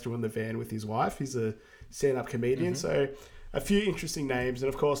guy that threw in the van with his wife. He's a stand-up comedian. So a few interesting names.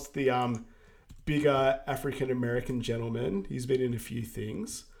 And of course, the bigger African-American gentleman. He's been in a few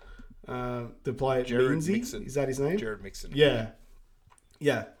things. The player Meansy. Is that his name? Jared Mixon. Yeah.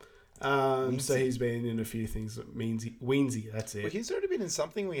 Yeah. So he's been in a few things. Weensy, that's it. Well, he's already been in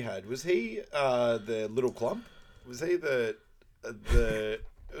something we had. Was he the little clump? Was he the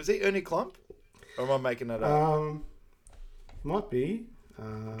was he Ernie Clump? Or am I making that up? Might be.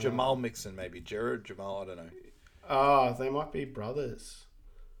 Jamal Mixon, maybe. Jared, Jamal, I don't know. Oh, they might be brothers.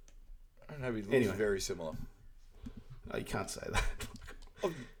 I don't know, he looks very similar. Oh, you can't say that.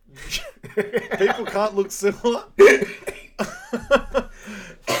 People can't look similar?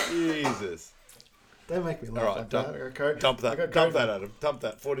 Jesus. Don't make me laugh. All right, like dump that. Dump that, Adam. Dump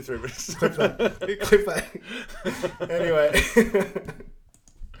that. 43 minutes. Clip that. Anyway.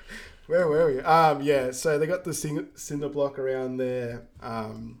 Where were we? Yeah, so they got the cinder block around their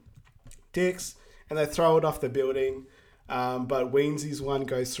dicks, and they throw it off the building. But Weensy's one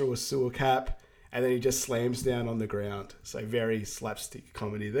goes through a sewer cap, and then he just slams down on the ground. So very slapstick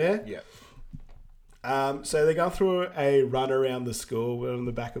comedy there. Yeah. So they go through a run around the school on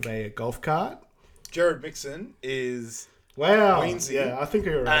the back of a golf cart. Jared Mixon is Weensy. Yeah, I think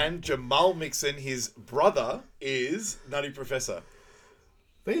you're right. And Jamal Mixon, his brother, is Nutty Professor.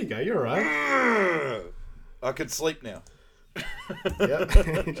 There you go, you're right. I could sleep now.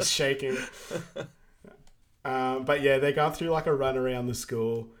 Yep, just shaking. But yeah, they're going through like a run around the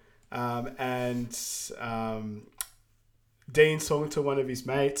school, and Dean's talking to one of his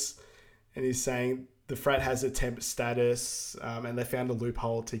mates, and he's saying the frat has a temp status, and they found a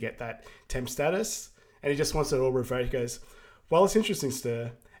loophole to get that temp status, and he just wants it all revoked. He goes, "Well, it's interesting,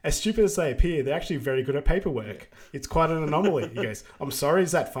 sir. As stupid as they appear, they're actually very good at paperwork. It's quite an anomaly." He goes, "I'm sorry,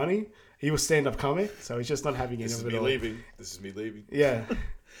 is that funny?" He was stand-up comic, so he's just not having any of it all. This is me leaving. Yeah.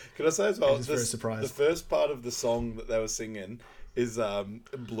 Can I say as well, I'm just very surprised. the first part of the song that they were singing is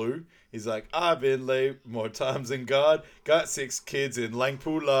Blue. He's like, "I've been late more times than God. Got 6 kids in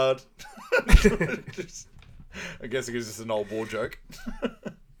Langpoolard." I guess it was just an old war joke.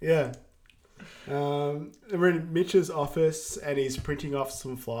 Yeah. We're in Mitch's office, and he's printing off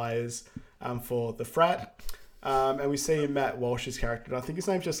some flyers for the frat. And we see Matt Walsh's character. I think his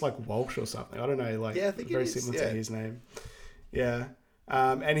name's just like Walsh or something. I don't know. Like, yeah, I think very it is, similar yeah. to his name. Yeah.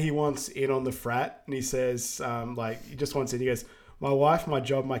 And he wants in on the frat, and he says, he just wants in. He goes, "My wife, my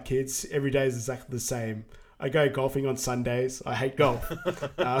job, my kids, every day is exactly the same. I go golfing on Sundays. I hate golf."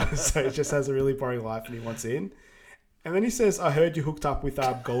 So he just has a really boring life, and he wants in. And then he says, "I heard you hooked up with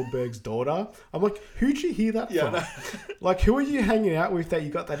Goldberg's daughter." I'm like, who'd you hear that from? No. Like, who are you hanging out with that you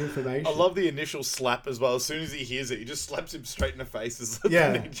got that information? I love the initial slap as well. As soon as he hears it, he just slaps him straight in the face. As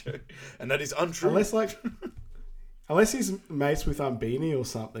Yeah. And that is untrue. Unless he's mates with Beanie or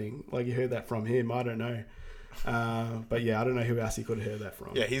something. Like, you heard that from him. I don't know. But yeah, I don't know who else he could have heard that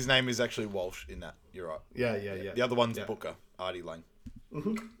from. Yeah, his name is actually Walsh in that. You're right. Yeah. The other one's Booker, Artie Lang.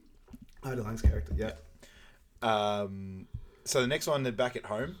 Artie Lang's character, yeah. So the next one, they're back at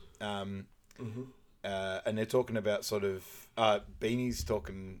home, and they're talking about sort of Beanie's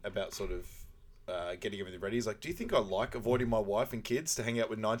talking about sort of getting everything ready. He's like, "Do you think I like avoiding my wife and kids to hang out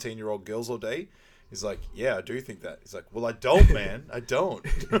with 19-year-old girls all day?" He's like, "Yeah, I do think that." He's like, "Well, I don't, man. I don't."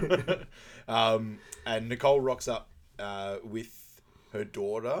 And Nicole rocks up with her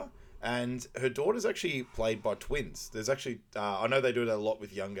daughter. And her daughter's actually played by twins. There's actually, I know they do it a lot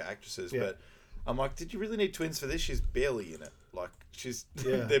with younger actresses, but I'm like, did you really need twins for this? She's barely in it. Like,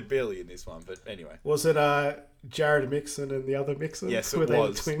 they're barely in this one. But anyway. Was it Jared Mixon and the other Mixon? Yes, it Were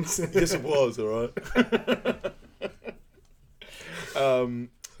was. they twins? Yes, it was, all right.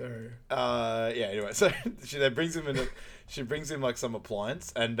 Anyway, so she brings him like some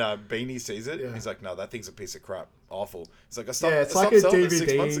appliance, and Beanie sees it. Yeah. He's like, "No, that thing's a piece of crap. Awful." It's like, It's like a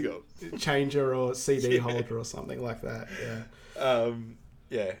DVD changer or CD holder or something like that.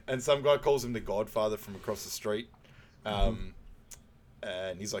 Yeah. And some guy calls him the Godfather from across the street, and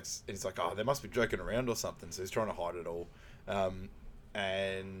he's like, "Oh, they must be joking around or something." So he's trying to hide it all,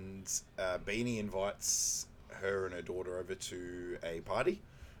 and Beanie invites her and her daughter over to a party.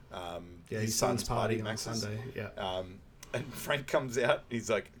 His son's party on Max's. Sunday. Yeah. And Frank comes out. He's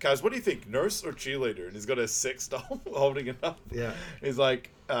like, "Guys, what do you think, nurse or cheerleader?" And he's got a sex doll holding it up. Yeah. He's like,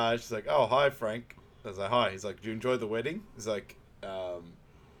 she's like, "Oh, hi, Frank." I was like, "Hi." He's like, "Do you enjoy the wedding?" He's like,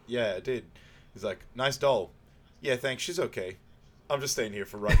 "Yeah, I did." He's like, "Nice doll." "Yeah, thanks. She's okay. I'm just staying here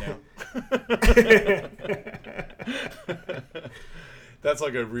for right now." That's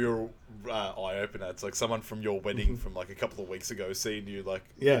like a real eye opener. It's like someone from your wedding from like a couple of weeks ago seeing you like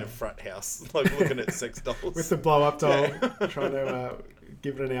in a frat house, like looking at sex dolls with the blow up doll, trying to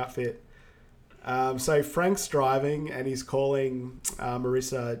give it an outfit. So Frank's driving and he's calling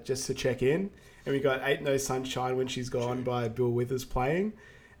Marissa just to check in, and we got "Ain't No Sunshine When She's Gone" by Bill Withers playing,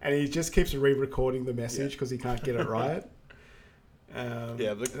 and he just keeps re-recording the message because he can't get it right. And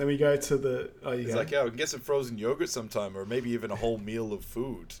then we go to the. He's like, "Yeah, we can get some frozen yogurt sometime, or maybe even a whole meal of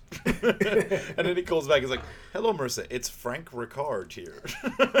food." And then he calls back. He's like, "Hello, Marissa. It's Frank Ricard here."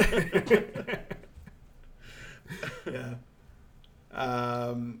 Yeah.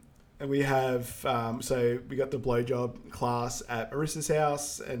 And we have so we got the blowjob class at Marissa's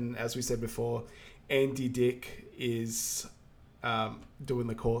house, and as we said before, Andy Dick is doing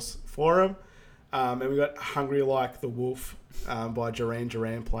the course for him. And we got "Hungry Like the Wolf" by Duran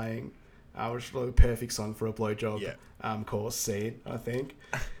Duran playing, which is like a perfect song for a blowjob course scene, I think.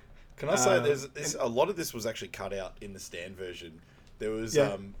 Can I say there's a lot of this was actually cut out in the Stan version. There was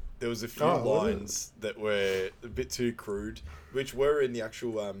a few lines that were a bit too crude, which were in the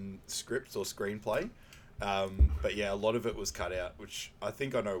actual script or screenplay. But yeah, a lot of it was cut out, which I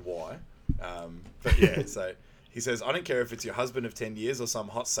think I know why. But yeah, so he says, "I don't care if it's your husband of 10 years or some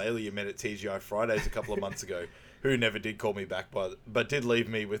hot sailor you met at TGI Fridays a couple of months ago, who never did call me back, but did leave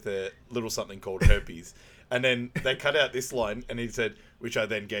me with a little something called herpes." And then they cut out this line, and he said, "which I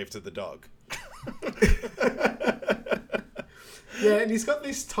then gave to the dog." Yeah, and he's got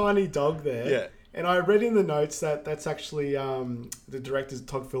this tiny dog there. Yeah. And I read in the notes that that's actually the director's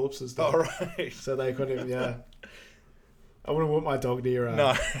Todd Phillips' dog. All right. So they got him, yeah. I wouldn't want my dog near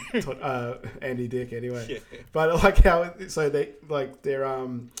No. Andy Dick anyway. Yeah. But I like how they're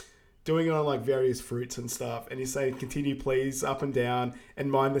doing it on like various fruits and stuff, and he's saying continue please up and down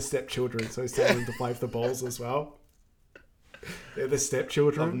and mind the stepchildren. So he's telling them to play with the balls as well. They're the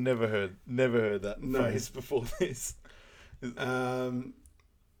stepchildren. I've never heard that phrase before this.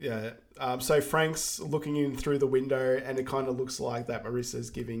 So Frank's looking in through the window, and it kind of looks like that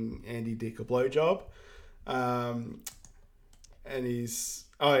Marissa's giving Andy Dick a blowjob. And he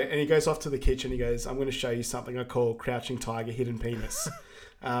goes off to the kitchen. He goes, I'm going to show you something I call Crouching Tiger, Hidden Penis.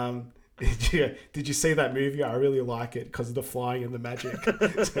 Did you see that movie? I really like it because of the flying and the magic.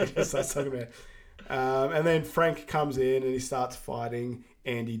 So he just starts talking about and then Frank comes in and he starts fighting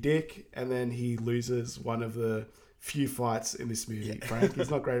Andy Dick, and then he loses one of the few fights in this movie. Yeah. Frank, he's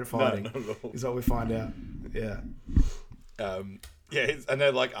not great at fighting. No, not at all. Is what we find out. Yeah. And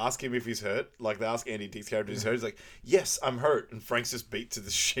they like ask him if he's hurt. Like they ask Andy Dick's character if he's hurt. He's like, yes, I'm hurt. And Frank's just beat to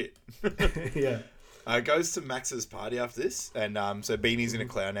the shit. Yeah. Goes to Max's party after this. And so Beanie's in a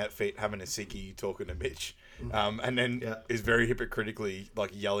clown outfit having a sickie talking to Mitch. And then is very hypocritically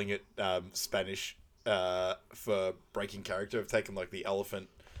like yelling at Spanish for breaking character of taking like the elephant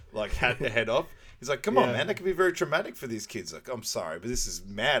like head off. He's like, come on, man, that could be very traumatic for these kids. Like, I'm sorry, but this is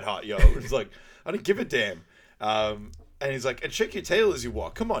mad hot, yo. He's like, I don't give a damn. And he's like, and shake your tail as you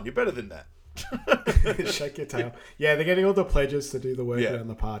walk. Come on, you're better than that. Shake your tail. Yeah, they're getting all the pledges to do the work around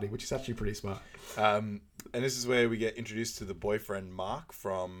the party, which is actually pretty smart. And this is where we get introduced to the boyfriend, Mark,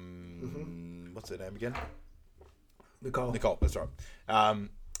 from... What's her name again? Nicole, that's right.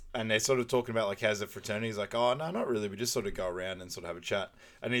 And they're sort of talking about, like, how's the fraternity? He's like, oh, no, not really. We just sort of go around and sort of have a chat.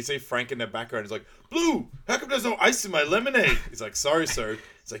 And you see Frank in the background. He's like, Blue, how come there's no ice in my lemonade? He's like, sorry, sir.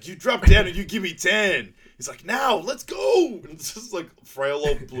 He's like, you drop down and you give me 10. He's like, now, let's go. And it's just like frail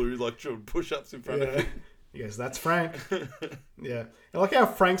old Blue, like, doing push-ups in front of him. He goes, that's Frank. Yeah. I like how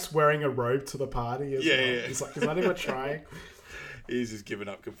Frank's wearing a robe to the party as well. Yeah. He's like, he's not even trying. He's just given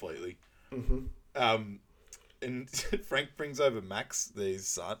up completely. And Frank brings over Max,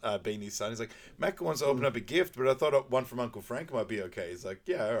 Beanie's son. He's like, Mac wants to open up a gift, but I thought one from Uncle Frank might be okay. He's like,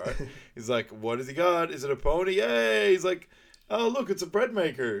 yeah, all right. He's like, what has he got? Is it a pony? Yay! He's like, oh, look, it's a bread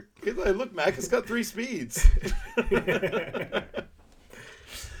maker. He's like, look, Mac, it's got 3 speeds.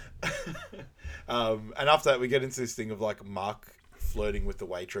 And after that, we get into this thing of like Mark flirting with the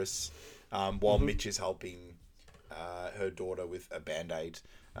waitress while Mitch is helping her daughter with a Band-Aid.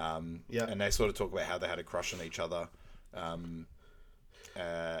 And they sort of talk about how they had a crush on each other, and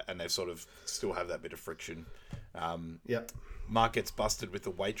they sort of still have that bit of friction. Mark gets busted with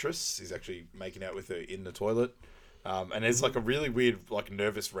the waitress. He's actually making out with her in the toilet, and there's like a really weird, like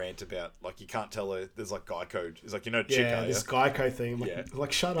nervous rant about like you can't tell her. There's like guy code. He's like, chick, are this ya? Geico thing.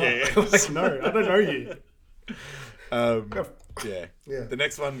 Like shut up. Yeah. Like, no, I don't know you. The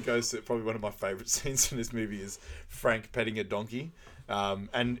next one goes to probably one of my favorite scenes in this movie is Frank petting a donkey.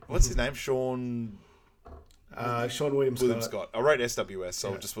 And what's his name? Sean William Scott. I wrote SWS,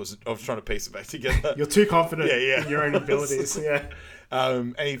 so I was trying to piece it back together. You're too confident in your own abilities.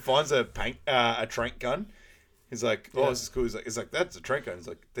 And he finds a trank gun. He's like, oh, this is cool. He's like, that's a trank gun. He's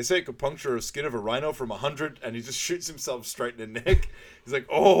like, they say it could puncture a skin of a rhino from 100, and he just shoots himself straight in the neck. He's like,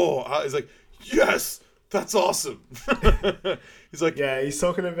 he's like, yes, that's awesome. He's like, he's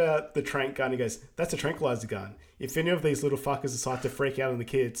talking about the trank gun. He goes, that's a tranquilizer gun. If any of these little fuckers decide to freak out on the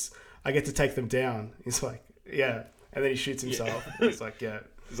kids, I get to take them down. He's like, yeah. And then he shoots himself. He's like, yeah.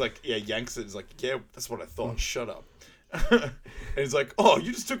 He's like, yanks it. He's like, yeah, that's what I thought. Shut up. And he's like, oh,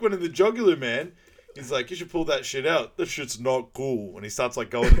 you just took one in the jugular, man. He's like, you should pull that shit out. That shit's not cool. And he starts like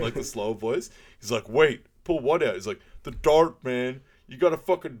going in like the slow voice. He's like, wait, pull what out? He's like, the dart, man. You got a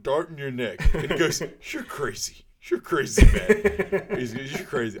fucking dart in your neck. And he goes, you're crazy. You're crazy, man. You're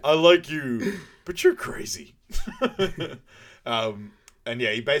crazy. I like you, but you're crazy. And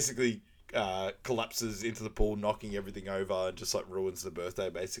he basically collapses into the pool, knocking everything over and just like ruins the birthday,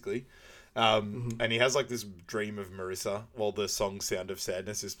 basically. And he has like this dream of Marissa while the song Sound of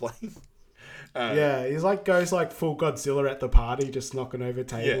Sadness is playing. He's like goes like full Godzilla at the party, just knocking over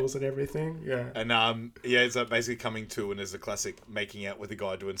tables and everything. Yeah. And it's basically coming to, and there's a classic making out with a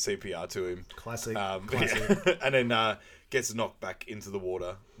guy doing CPR to him. Classic. And then gets knocked back into the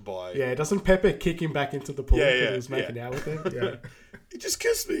water by... Yeah, doesn't Pepper kick him back into the pool because he was making out with him? Yeah. He just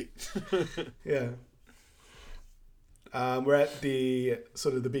kissed me. Yeah. We're at the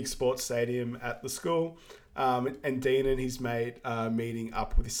sort of the big sports stadium at the school. And Dean and his mate are meeting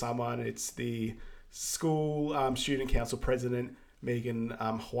up with someone. It's the school student council president, Megan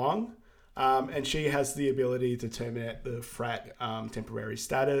Huang. And she has the ability to terminate the frat temporary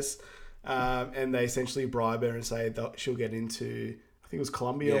status. And they essentially bribe her and say that she'll get into, I think it was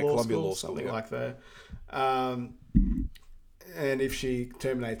Columbia Law School, something like that. And if she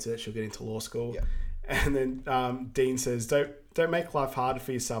terminates it, she'll get into law school. Yeah. And then Dean says, "Don't make life harder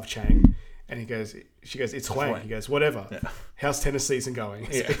for yourself, Chang." And she goes, "It's Huang." He goes, "Whatever. Yeah. How's tennis season going?"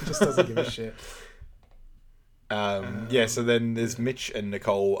 So he just doesn't give a shit. So then there's Mitch and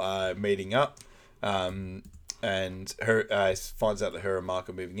Nicole meeting up, and her finds out that her and Mark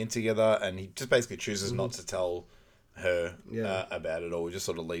are moving in together, and he just basically chooses not to tell her about it, or just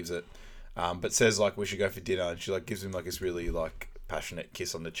sort of leaves it. But says like we should go for dinner, and she like gives him like this really like passionate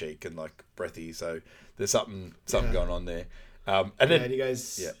kiss on the cheek and like breathy. So there's something going on there. And then he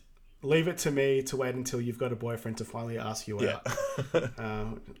goes, "Leave it to me to wait until you've got a boyfriend to finally ask you out."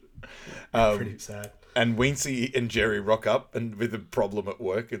 Pretty sad. And Weensy and Jerry rock up and with a problem at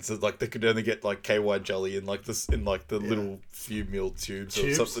work. It says like they could only get like KY jelly in like this in like the little few mil tubes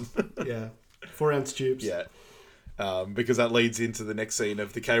or something. 4-ounce tubes. Yeah. Because that leads into the next scene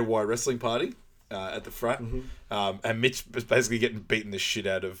of the KY wrestling party at the frat. And Mitch was basically getting beaten the shit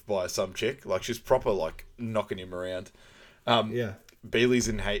out of by some chick. Like she's proper like knocking him around. Beanie's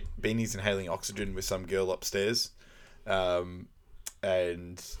inhaling oxygen with some girl upstairs.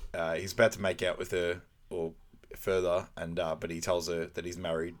 And he's about to make out with her or further, and but he tells her that he's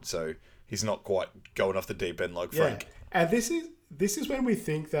married, so he's not quite going off the deep end like Frank. And this is when we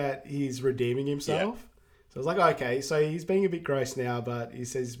think that he's redeeming himself. So it's like, okay, so he's being a bit gross now, but he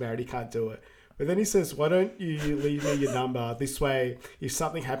says he's married, he can't do it. But then he says, "Why don't you leave me your number? This way, if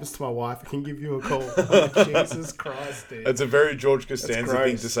something happens to my wife, I can give you a call." Oh, Jesus Christ, dude. It's a very George Costanza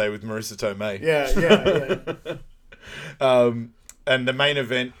thing to say with Marissa Tomei. Yeah. And the main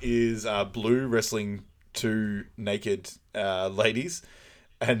event is Blue wrestling two naked ladies.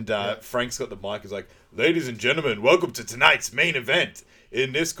 And Frank's got the mic. He's like, "Ladies and gentlemen, welcome to tonight's main event.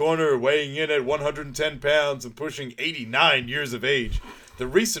 In this corner, weighing in at 110 pounds and pushing 89 years of age, the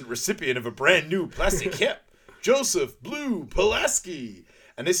recent recipient of a brand new plastic hip, Joseph Blue Pulaski."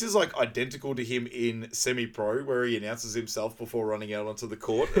 And this is like identical to him in Semi-Pro, where he announces himself before running out onto the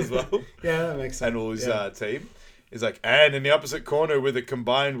court as well. That makes sense. And all his team. He's like, "And in the opposite corner with a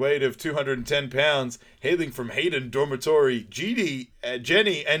combined weight of 210 pounds, hailing from Hayden Dormitory, Jenny,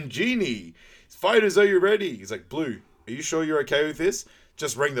 and Jeannie. Fighters, are you ready?" He's like, "Blue, are you sure you're okay with this?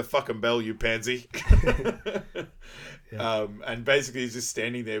 Just ring the fucking bell, you pansy." And basically he's just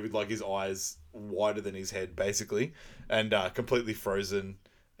standing there with like his eyes wider than his head, basically, and completely frozen.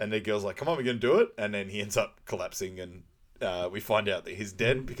 And the girl's like, "Come on, we're going to do it." And then he ends up collapsing, and we find out that he's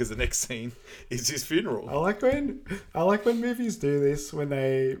dead because the next scene is his funeral. I like when movies do this, when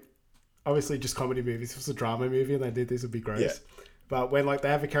they obviously just comedy movies. If it's a drama movie and they did this, it'd be gross. Yeah. But when like they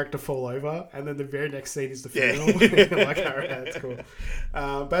have a character fall over and then the very next scene is the funeral, like, all right, that's cool.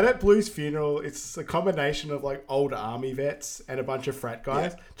 But at Blue's funeral, it's a combination of like old army vets and a bunch of frat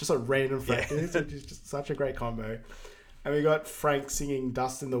guys, just like random frat dudes, which is just such a great combo. And we got Frank singing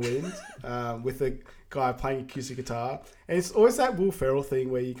 "Dust in the Wind" with the guy playing acoustic guitar. And it's always that Will Ferrell thing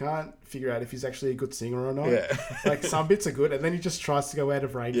where you can't figure out if he's actually a good singer or not. Yeah. Like some bits are good, and then he just tries to go out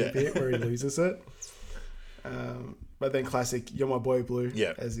of range a bit where he loses it. But then classic "You're My Boy Blue"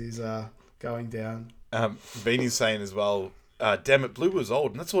 as he's going down. Beanie's saying as well, "Damn it, Blue was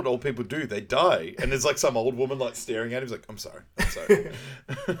old, and that's what old people do. They die." And there's like some old woman like staring at him. He's like, I'm sorry.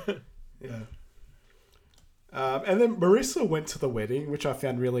 And then Marissa went to the wedding, which I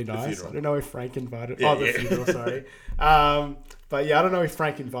found really nice. I don't know if Frank invited the funeral, sorry. But yeah, I don't know if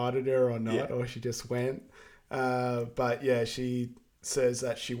Frank invited her or not, or she just went. But yeah, she says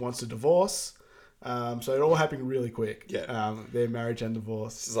that she wants a divorce. So it all happened really quick. Their marriage and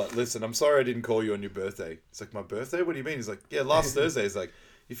divorce. She's like, "Listen, I'm sorry I didn't call you on your birthday." It's like, "My birthday? What do you mean?" He's like, "Yeah, last Thursday." He's like,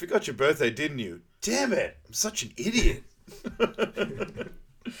 "You forgot your birthday, didn't you?" Damn it, I'm such an idiot.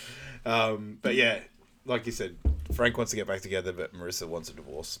 But yeah, like you said, Frank wants to get back together, but Marissa wants a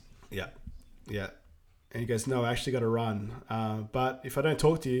divorce. Yeah. And he goes, "No, I actually got to run. But if I don't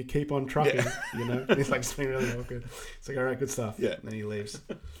talk to you, keep on trucking." You know, and it's like it's been really awkward. It's like, all right, good stuff. Yeah. And then he leaves.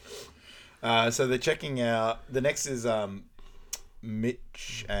 So they're checking out. The next is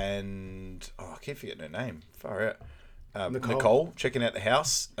Mitch and I keep forgetting her name. Far out. Nicole checking out the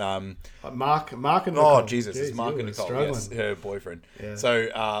house. Mark and Nicole. Oh Jesus, it's Mark and Nicole. Yes, her boyfriend. Yeah.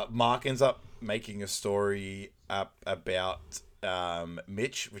 So Mark ends up making a story up about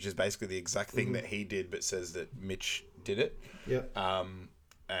Mitch, which is basically the exact thing that he did, but says that Mitch did it. Yeah.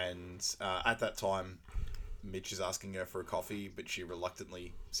 And at that time, Mitch is asking her for a coffee, but she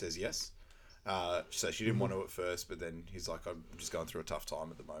reluctantly says yes. So she didn't want to at first, but then he's like, I'm just going through a tough time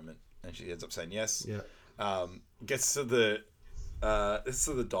at the moment. And she ends up saying yes. Yeah. Gets to the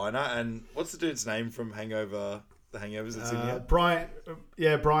diner, and what's the dude's name from Hangover? The Hangovers that's in here?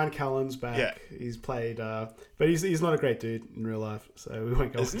 Brian Callen's back. Yeah. He's played, but he's not a great dude in real life, so we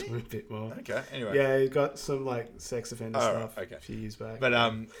won't go into him a bit more. Okay, anyway. Yeah, he got some like sex offender stuff okay. a few years back. But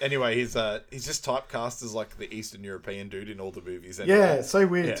anyway, he's just typecast as like the Eastern European dude in all the movies. Anyway. Yeah, it's so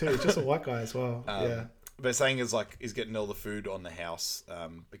weird too. Just a white guy as well. Yeah. But saying is like he's getting all the food on the house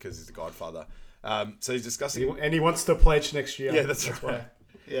because he's the Godfather. So he's discussing, And he wants to pledge next year. Yeah, that's right. Why.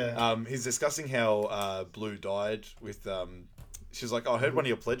 Yeah. He's discussing how Blue died with. She's like, "Oh, I heard one of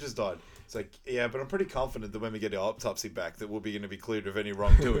your pledges died." It's like, yeah, but I'm pretty confident that when we get our autopsy back, that we'll be going to be cleared of any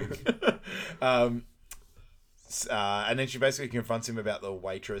wrongdoing. And then she basically confronts him about the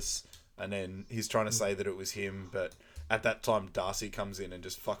waitress, and then he's trying to say that it was him, but at that time, Darcy comes in and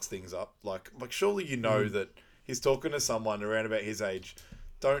just fucks things up. Like surely you know that he's talking to someone around about his age.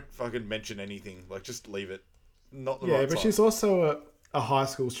 Don't fucking mention anything. Like, just leave it. Not the right Yeah, but time. she's also a high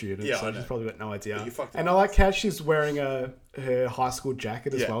school student, Yeah, I so know. she's probably got no idea. But you fucked it And up. I like how she's wearing her high school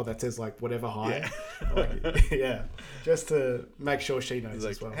jacket as Yeah. well that says like whatever high. Yeah. Like, yeah, just to make sure she knows He's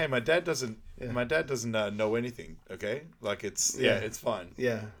like, as well. hey, my dad doesn't know anything. Okay, like it's it's fine.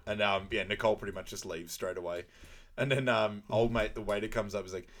 Yeah. And Nicole pretty much just leaves straight away, and then old mate the waiter comes up.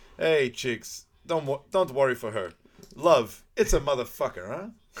 He's like, hey chicks, don't worry for her, love, it's a motherfucker, huh?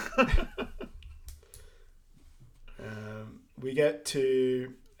 We get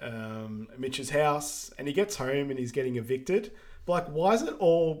to Mitch's house, and he gets home and he's getting evicted. But like, why is it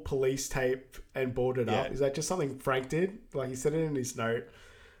all police tape and boarded Yeah. up? Is that just something Frank did? Like, he said it in his note.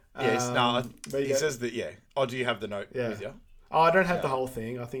 But he says that. Yeah. Oh, do you have the note with you? Oh, I don't have the whole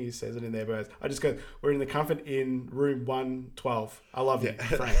thing. I think he says it in there, but I just go, we're in the Comfort Inn, room 112. I love you,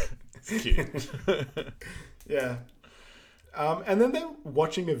 Frank. It's cute. Yeah. And then they're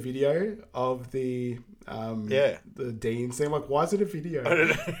watching a video of the dean saying, like, why is it a video? I don't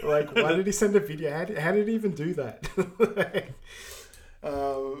know. Like, why did he send a video? How did he even do that?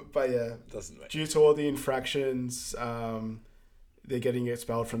 But yeah, Doesn't make due to all the infractions, they're getting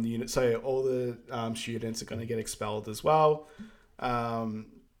expelled from the unit. So all the students are going to get expelled as well. And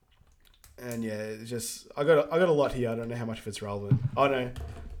yeah, it's just I got a lot here. I don't know how much of it's relevant. I know.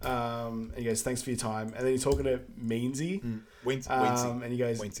 And he goes, thanks for your time. And then you're talking to Meansy. Weensy. And he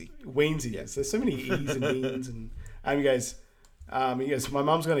goes, Weensy. Weensy. Yes, there's so many E's and means. And he goes, my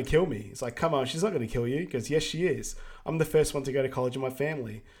mum's going to kill me. It's like, come on, she's not going to kill you. He goes, yes, she is. I'm the first one to go to college in my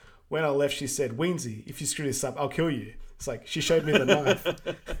family. When I left, she said, Weensy, if you screw this up, I'll kill you. It's like, she showed me the knife.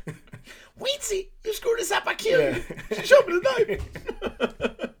 Weensy, you screw this up, I kill you. She showed me the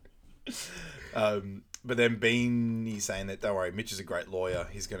knife. But then Beanie's saying that, don't worry, Mitch is a great lawyer.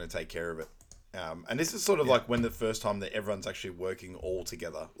 He's going to take care of it. And this is sort of like when the first time that everyone's actually working all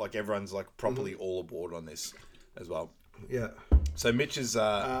together. Like everyone's like properly all aboard on this as well. Yeah. So Mitch is... You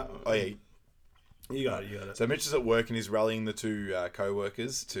got it. So Mitch is at work and he's rallying the two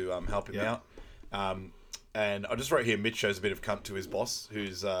co-workers to help him out. And I just wrote here, Mitch shows a bit of cunt to his boss,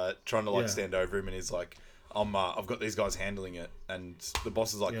 who's trying to stand over him, and he's like, I've got these guys handling it. And the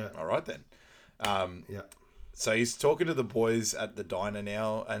boss is like, all right then. So he's talking to the boys at the diner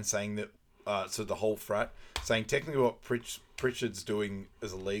now and saying that, so the whole frat, saying technically what Pritchard's doing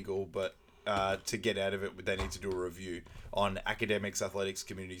is illegal, but to get out of it, they need to do a review on academics, athletics,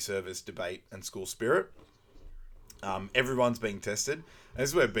 community service, debate, and school spirit. Everyone's being tested. And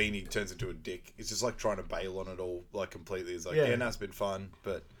this is where Beanie turns into a dick. He's just like trying to bail on it all, like completely. He's like, yeah, no, it's been fun,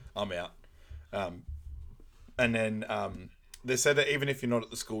 but I'm out. And then they said that even if you're not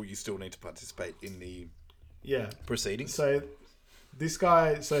at the school, you still need to participate in the proceedings. So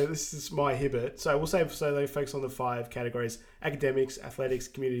this is my Hibbert. So we'll say, so they focus on the 5 categories: academics, athletics,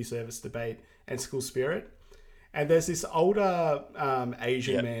 community service, debate, and school spirit. And there's this older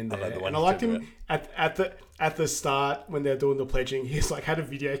Asian man there, and I liked him at the start when they're doing the pledging. He's like had a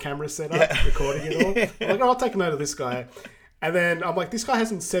video camera set up, recording it all. I'm like, I'll take note of this guy. And then I'm like, this guy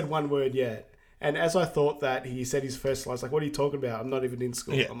hasn't said one word yet. And as I thought that he said his first line, I was like, what are you talking about? I'm not even in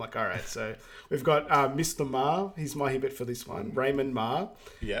school. I'm like, all right. So we've got Mr. Ma. He's my Hibbert for this one. Raymond Ma.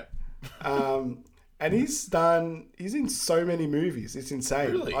 Yeah. And he's in so many movies. It's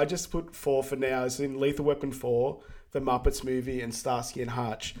insane. Really? I just put 4 for now. He's in Lethal Weapon 4, the Muppets movie, and Starsky and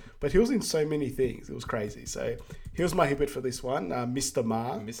Hutch. But he was in so many things. It was crazy. So he was my Hibbert for this one, Mr.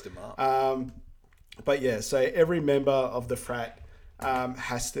 Ma. Mr. Ma. But yeah, so every member of the frat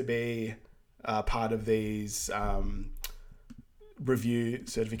has to be part of these review,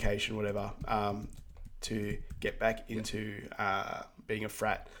 certification, whatever, to get back into being a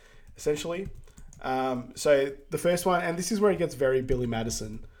frat. essentially. So the first one, and this is where it gets very Billy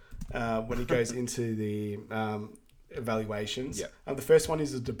Madison when he goes into the evaluations. Yeah. The first one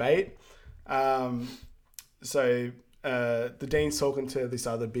is a debate. So the dean's talking to this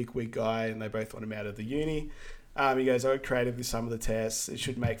other big wig guy, and they both want him out of the uni. He goes, "Oh, creative with some of the tests. It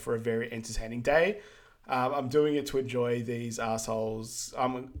should make for a very entertaining day. I'm doing it to enjoy these assholes.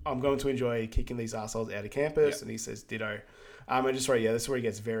 I'm going to enjoy kicking these assholes out of campus." Yep. And he says, "Ditto." And just right, this is where he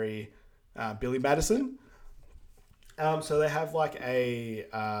gets very Billy Madison. So they have like a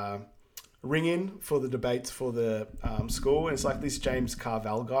ring-in for the debates for the school, and it's like this James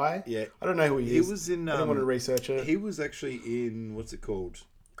Carvell guy. Yeah. I don't know who he is. He was in. I didn't want to research it. He was actually in, what's it called?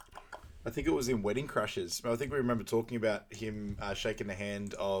 I think it was in Wedding Crashers. I think we remember talking about him shaking the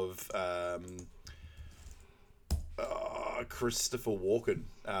hand of Christopher Walken.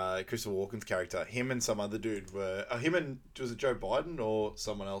 Christopher Walken's character. Him and some other dude were... was it Joe Biden or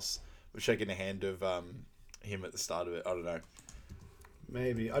someone else was shaking the hand of him at the start of it? I don't know.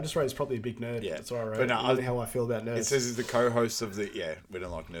 Maybe. I just wrote he's probably a big nerd. Yeah. That's what I wrote. But no, I don't know how I feel about nerds. It says he's the co-host of the... Yeah, we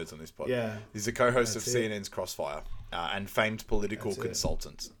don't like nerds on this pod. Yeah. He's the co-host of That's it. CNN's Crossfire and famed political That's it.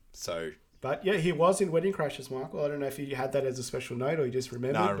 consultant. So... But yeah, he was in Wedding Crashers, Michael. I don't know if you had that as a special note or you just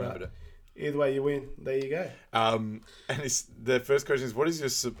remembered. No, I remembered it. Either way, you win. There you go. And the first question is, what is your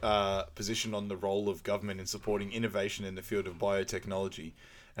position on the role of government in supporting innovation in the field of biotechnology?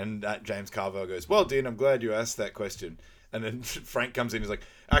 And James Carvell goes, "Well, Dean, I'm glad you asked that question." And then Frank comes in, he's like,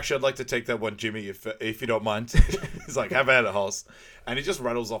 "Actually, I'd like to take that one, Jimmy, if you don't mind." He's like, "Have at it, Hoss." And he just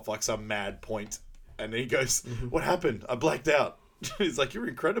rattles off like some mad point. And then he goes, "What happened? I blacked out." He's like, "You're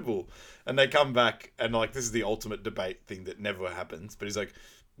incredible." And they come back and like, this is the ultimate debate thing that never happens. But he's like,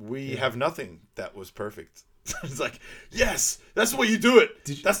 "We have nothing that was perfect." He's like, "Yes, that's the way you do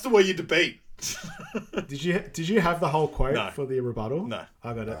it. That's the way you debate." Did you have the whole quote No. for the rebuttal? No.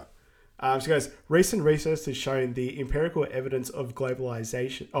 I got it. She goes, "Recent research has shown the empirical evidence of for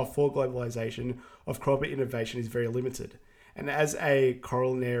globalization of corporate innovation is very limited. And as a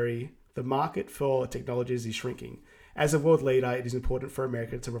corollary, the market for technologies is shrinking. As a world leader, it is important for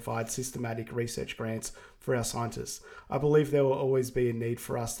America to provide systematic research grants for our scientists. I believe there will always be a need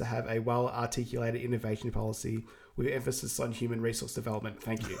for us to have a well-articulated innovation policy with emphasis on human resource development.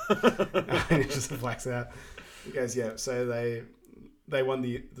 Thank you." And it just blacks out. He goes, "Yeah, so they won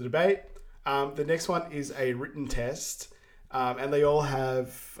the debate." The next one is a written test, and they all have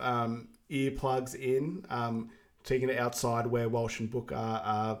earplugs in, taking it outside where Walsh and Book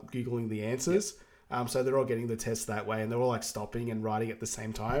are Googling the answers. So they're all getting the test that way, and they're all like stopping and writing at the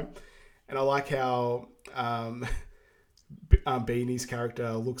same time. And I like how Beanie's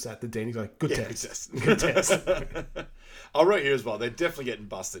character looks at the dean. He's like, "Good test. Good test." I wrote here as well. They're definitely getting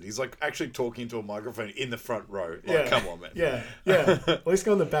busted. He's like actually talking to a microphone in the front row. Like, come on, man. Yeah. At least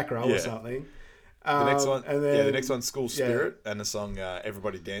go in the back row Yeah. or something. The next one, and then, the next one's School Spirit, and the song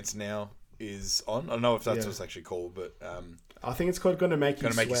 "Everybody Dance Now" is on. I don't know if that's what it's actually called, but I think it's called "Gonna Make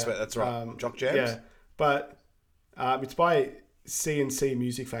You Sweat." That's right. Jock Jams. Yeah, but it's by C&C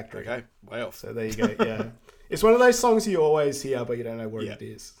Music Factory. Okay, way off. So there you go. Yeah, it's one of those songs you always hear, but you don't know where it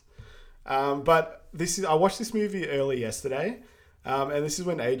is. But I watched this movie early yesterday, and this is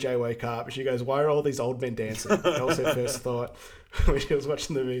when AJ woke up. And she goes, "Why are all these old men dancing?" That was her first thought when she was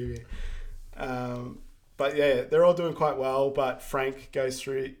watching the movie. But yeah, they're all doing quite well. But Frank goes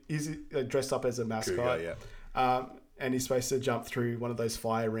through. He's dressed up as a mascot. Cool guy, And he's supposed to jump through one of those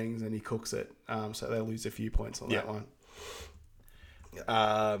fire rings, and he cooks it. So they lose a few points on that one.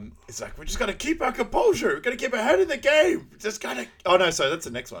 It's like, we just got to keep our composure. We're going to keep our head in the game. Just got to... Oh, no, so that's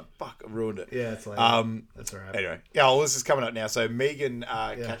the next one. Fuck, I ruined it. Yeah, it's like... that's all right. Anyway. Yeah, well, this is coming up now. So Megan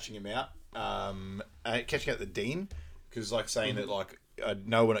catching him out. Catching out the dean. Because, like, saying that, like,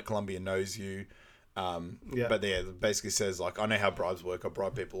 no one at Columbia knows you. But, yeah, basically says, like, I know how bribes work. I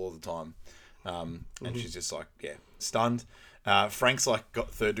bribe people all the time. And she's just like, stunned. Frank's like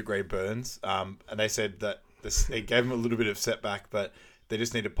got 3rd-degree burns. And they said that they gave him a little bit of setback, but they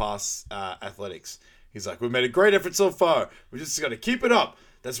just need to pass athletics. He's like, "We've made a great effort so far. We just got to keep it up.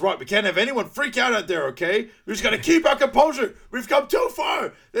 That's right. We can't have anyone freak out there, okay? We just got to keep our composure. We've come too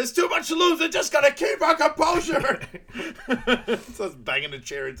far. There's too much to lose. We just got to keep our composure." So it's banging a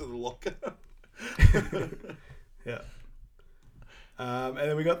chair into the locker. Yeah. And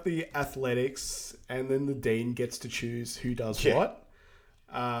then we got the athletics, and then the dean gets to choose who does what.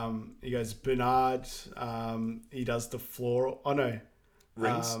 He goes, Bernard, he does the floor. Oh, no.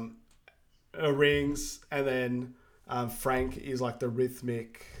 Rings. Rings. And then Frank is like the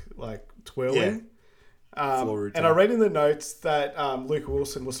rhythmic, like twirling. Floor routine. And I read in the notes that Luke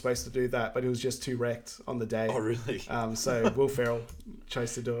Wilson was supposed to do that, but he was just too wrecked on the day. Oh, really? So Will Ferrell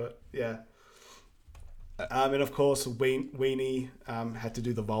chose to do it. Yeah. And of course, Weenie had to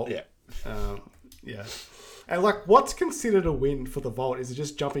do the vault. Yeah. Yeah. And like, what's considered a win for the vault? Is it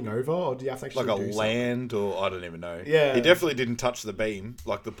just jumping over, or do you have to actually Like a do land, or I don't even know. Yeah. He definitely didn't touch the beam,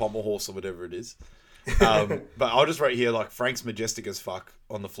 like the pommel horse or whatever it is. But I'll just write here, like, Frank's majestic as fuck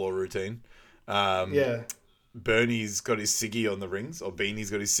on the floor routine. Yeah. Bernie's got his ciggy on the rings, or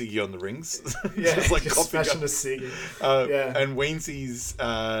Beanie's got his ciggy on the rings. Yeah, just like just coffee smashing cup. a cig. Yeah. And Weensy's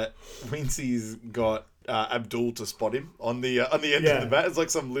got Abdul to spot him on the end of the mat. It's like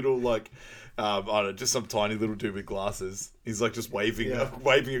some little, like, I don't know, just some tiny little dude with glasses. He's like just waving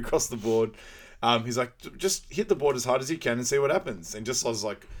across the board. He's like, just hit the board as hard as you can and see what happens. And just does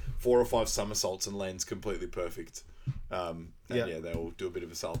like 4 or 5 somersaults and lands completely perfect. They all do a bit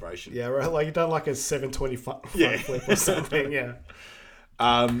of a celebration. Yeah, right. Like, you done like a 720 front flip or something. Yeah.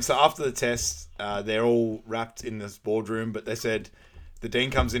 So after the test, they're all wrapped in this boardroom, but they said the dean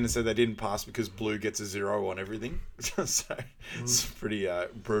comes in and said they didn't pass because Blue gets a 0 on everything. So it's pretty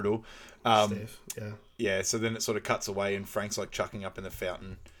brutal. Yeah, so then it sort of cuts away and Frank's like chucking up in the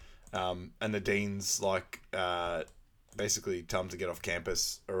fountain. And the dean's like basically tell him to get off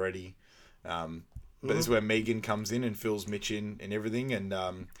campus already. But this is where Megan comes in and fills Mitch in and everything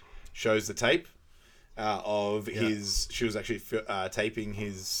and shows the tape of his... She was actually taping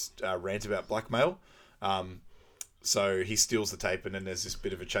his rant about blackmail. So he steals the tape and then there's this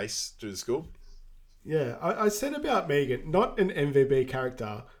bit of a chase through the school. Yeah, I said about Megan, not an MVP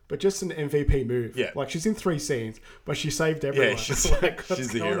character, but just an MVP move. Yeah. Like, she's in 3 scenes, but she saved everyone. Yeah, she's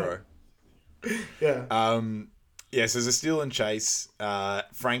the hero. Yeah. Yeah, so there's a steal and chase.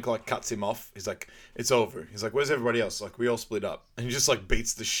 Frank, like, cuts him off. He's like, it's over. He's like, where's everybody else? Like, we all split up. And he just, like,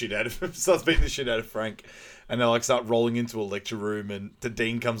 beats the shit out of him. Starts beating the shit out of Frank. And they, like, start rolling into a lecture room. And the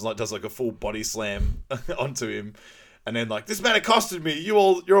dean comes and, like, does, like, a full body slam onto him. And then, like, this man accosted me. You're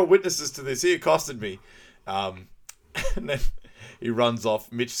all witnesses to this. He accosted me. And then he runs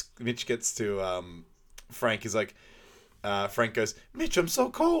off. Mitch gets to Frank. He's like, Frank goes, Mitch, I'm so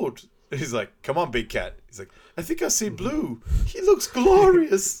cold. And he's like, come on, big cat. He's like, I think I see Blue. He looks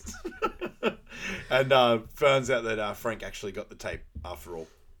glorious. And turns out that Frank actually got the tape after all.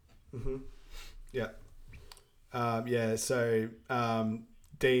 Mm-hmm. Yeah. So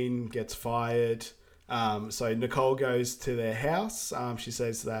Dean gets fired. So Nicole goes to their house. She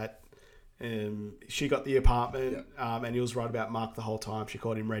says that she got the apartment and he was right about Mark the whole time. She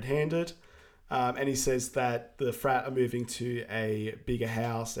called him red-handed. And he says that the frat are moving to a bigger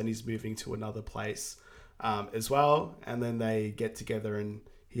house and he's moving to another place as well. And then they get together and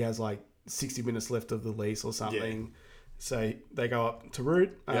he has like 60 minutes left of the lease or something. Yeah. So they go up to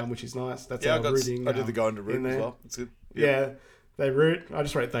root, which is nice. That's our rooting. I did the go into root as well. It's good. Yep. Yeah, they root. I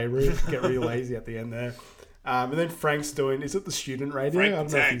just wrote they root. Get really lazy at the end there. And then Frank's doing, is it the student radio? Frank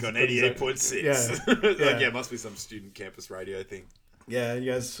Tank on 88.6. Yeah, it must be some student campus radio thing. Yeah,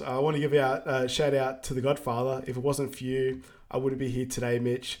 you guys, I want to give out a shout out to The Godfather. If it wasn't for you, I wouldn't be here today,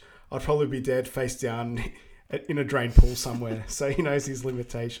 Mitch. I'd probably be dead face down in a drain pool somewhere. So he knows his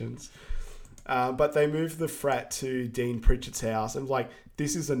limitations. But they moved the frat to Dean Pritchard's house. And like,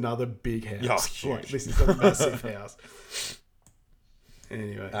 this is another big house. Oh, huge. Like, this is a massive house.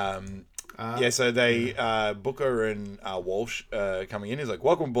 Anyway. So they, Booker and Walsh coming in. He's like,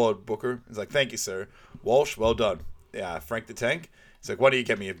 welcome aboard, Booker. He's like, thank you, sir. Walsh, well done. Frank the Tank. He's like, why don't you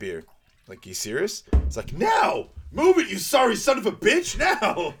get me a beer? Like, you serious? It's like, now! Move it, you sorry son of a bitch,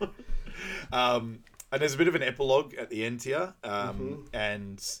 now! And there's a bit of an epilogue at the end here.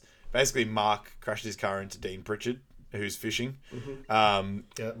 And basically Mark crashed his car into Dean Pritchard, who's fishing.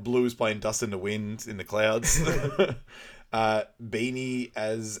 Blue is playing Dust in the Wind in the clouds. Beanie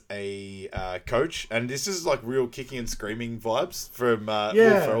as a coach. And this is like real kicking and screaming vibes from Will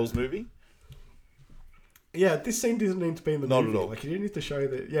Ferrell's movie. Yeah, this scene doesn't need to be in the movie. Not at all. Like, you didn't need to show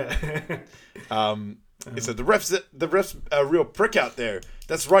that. Yeah. It said the ref's a real prick out there.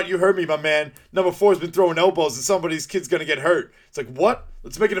 That's right, you heard me, my man. Number 4 has been throwing elbows, and somebody's kid's gonna get hurt. It's like, what?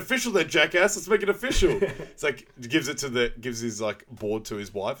 Let's make it official, then, jackass. Let's make it official. It's like gives his like board to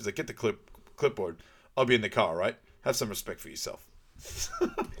his wife. He's like, get the clipboard. I'll be in the car, right? Have some respect for yourself.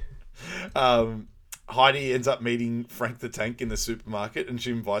 Heidi ends up meeting Frank the Tank in the supermarket, and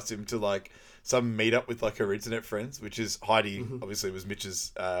she invites him to like some meetup with like her internet friends, which is Heidi, obviously was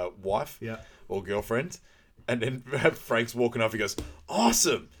Mitch's wife or girlfriend. And then Frank's walking off, he goes,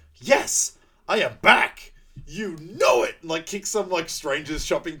 awesome, yes, I am back, you know it, and like kicks some like stranger's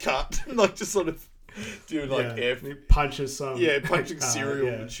shopping cart and like just sort of doing like he punches some punching cereal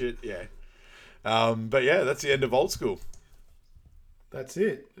and shit. But yeah, that's the end of Old School. That's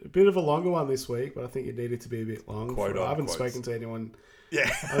it. A bit of a longer one this week, but I think it needed to be a bit long. Quote on I haven't quotes. spoken to anyone. Yeah.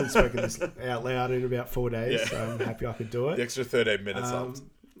 I haven't spoken this out loud in about 4 days, Yeah. so I'm happy I could do it. The extra 13 minutes up.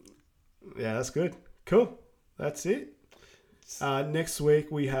 Yeah, that's good. Cool. That's it. Next week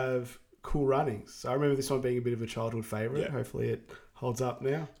we have Cool Runnings. So I remember this one being a bit of a childhood favourite. Yeah. Hopefully it holds up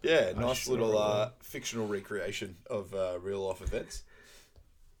now. Yeah, I nice just little remember it. fictional recreation of real life events.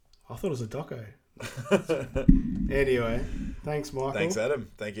 I thought it was a doco. Anyway, thanks, Michael. Thanks, Adam.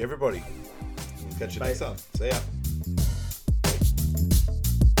 Thank you, everybody. We'll catch you Bye. next time. See ya.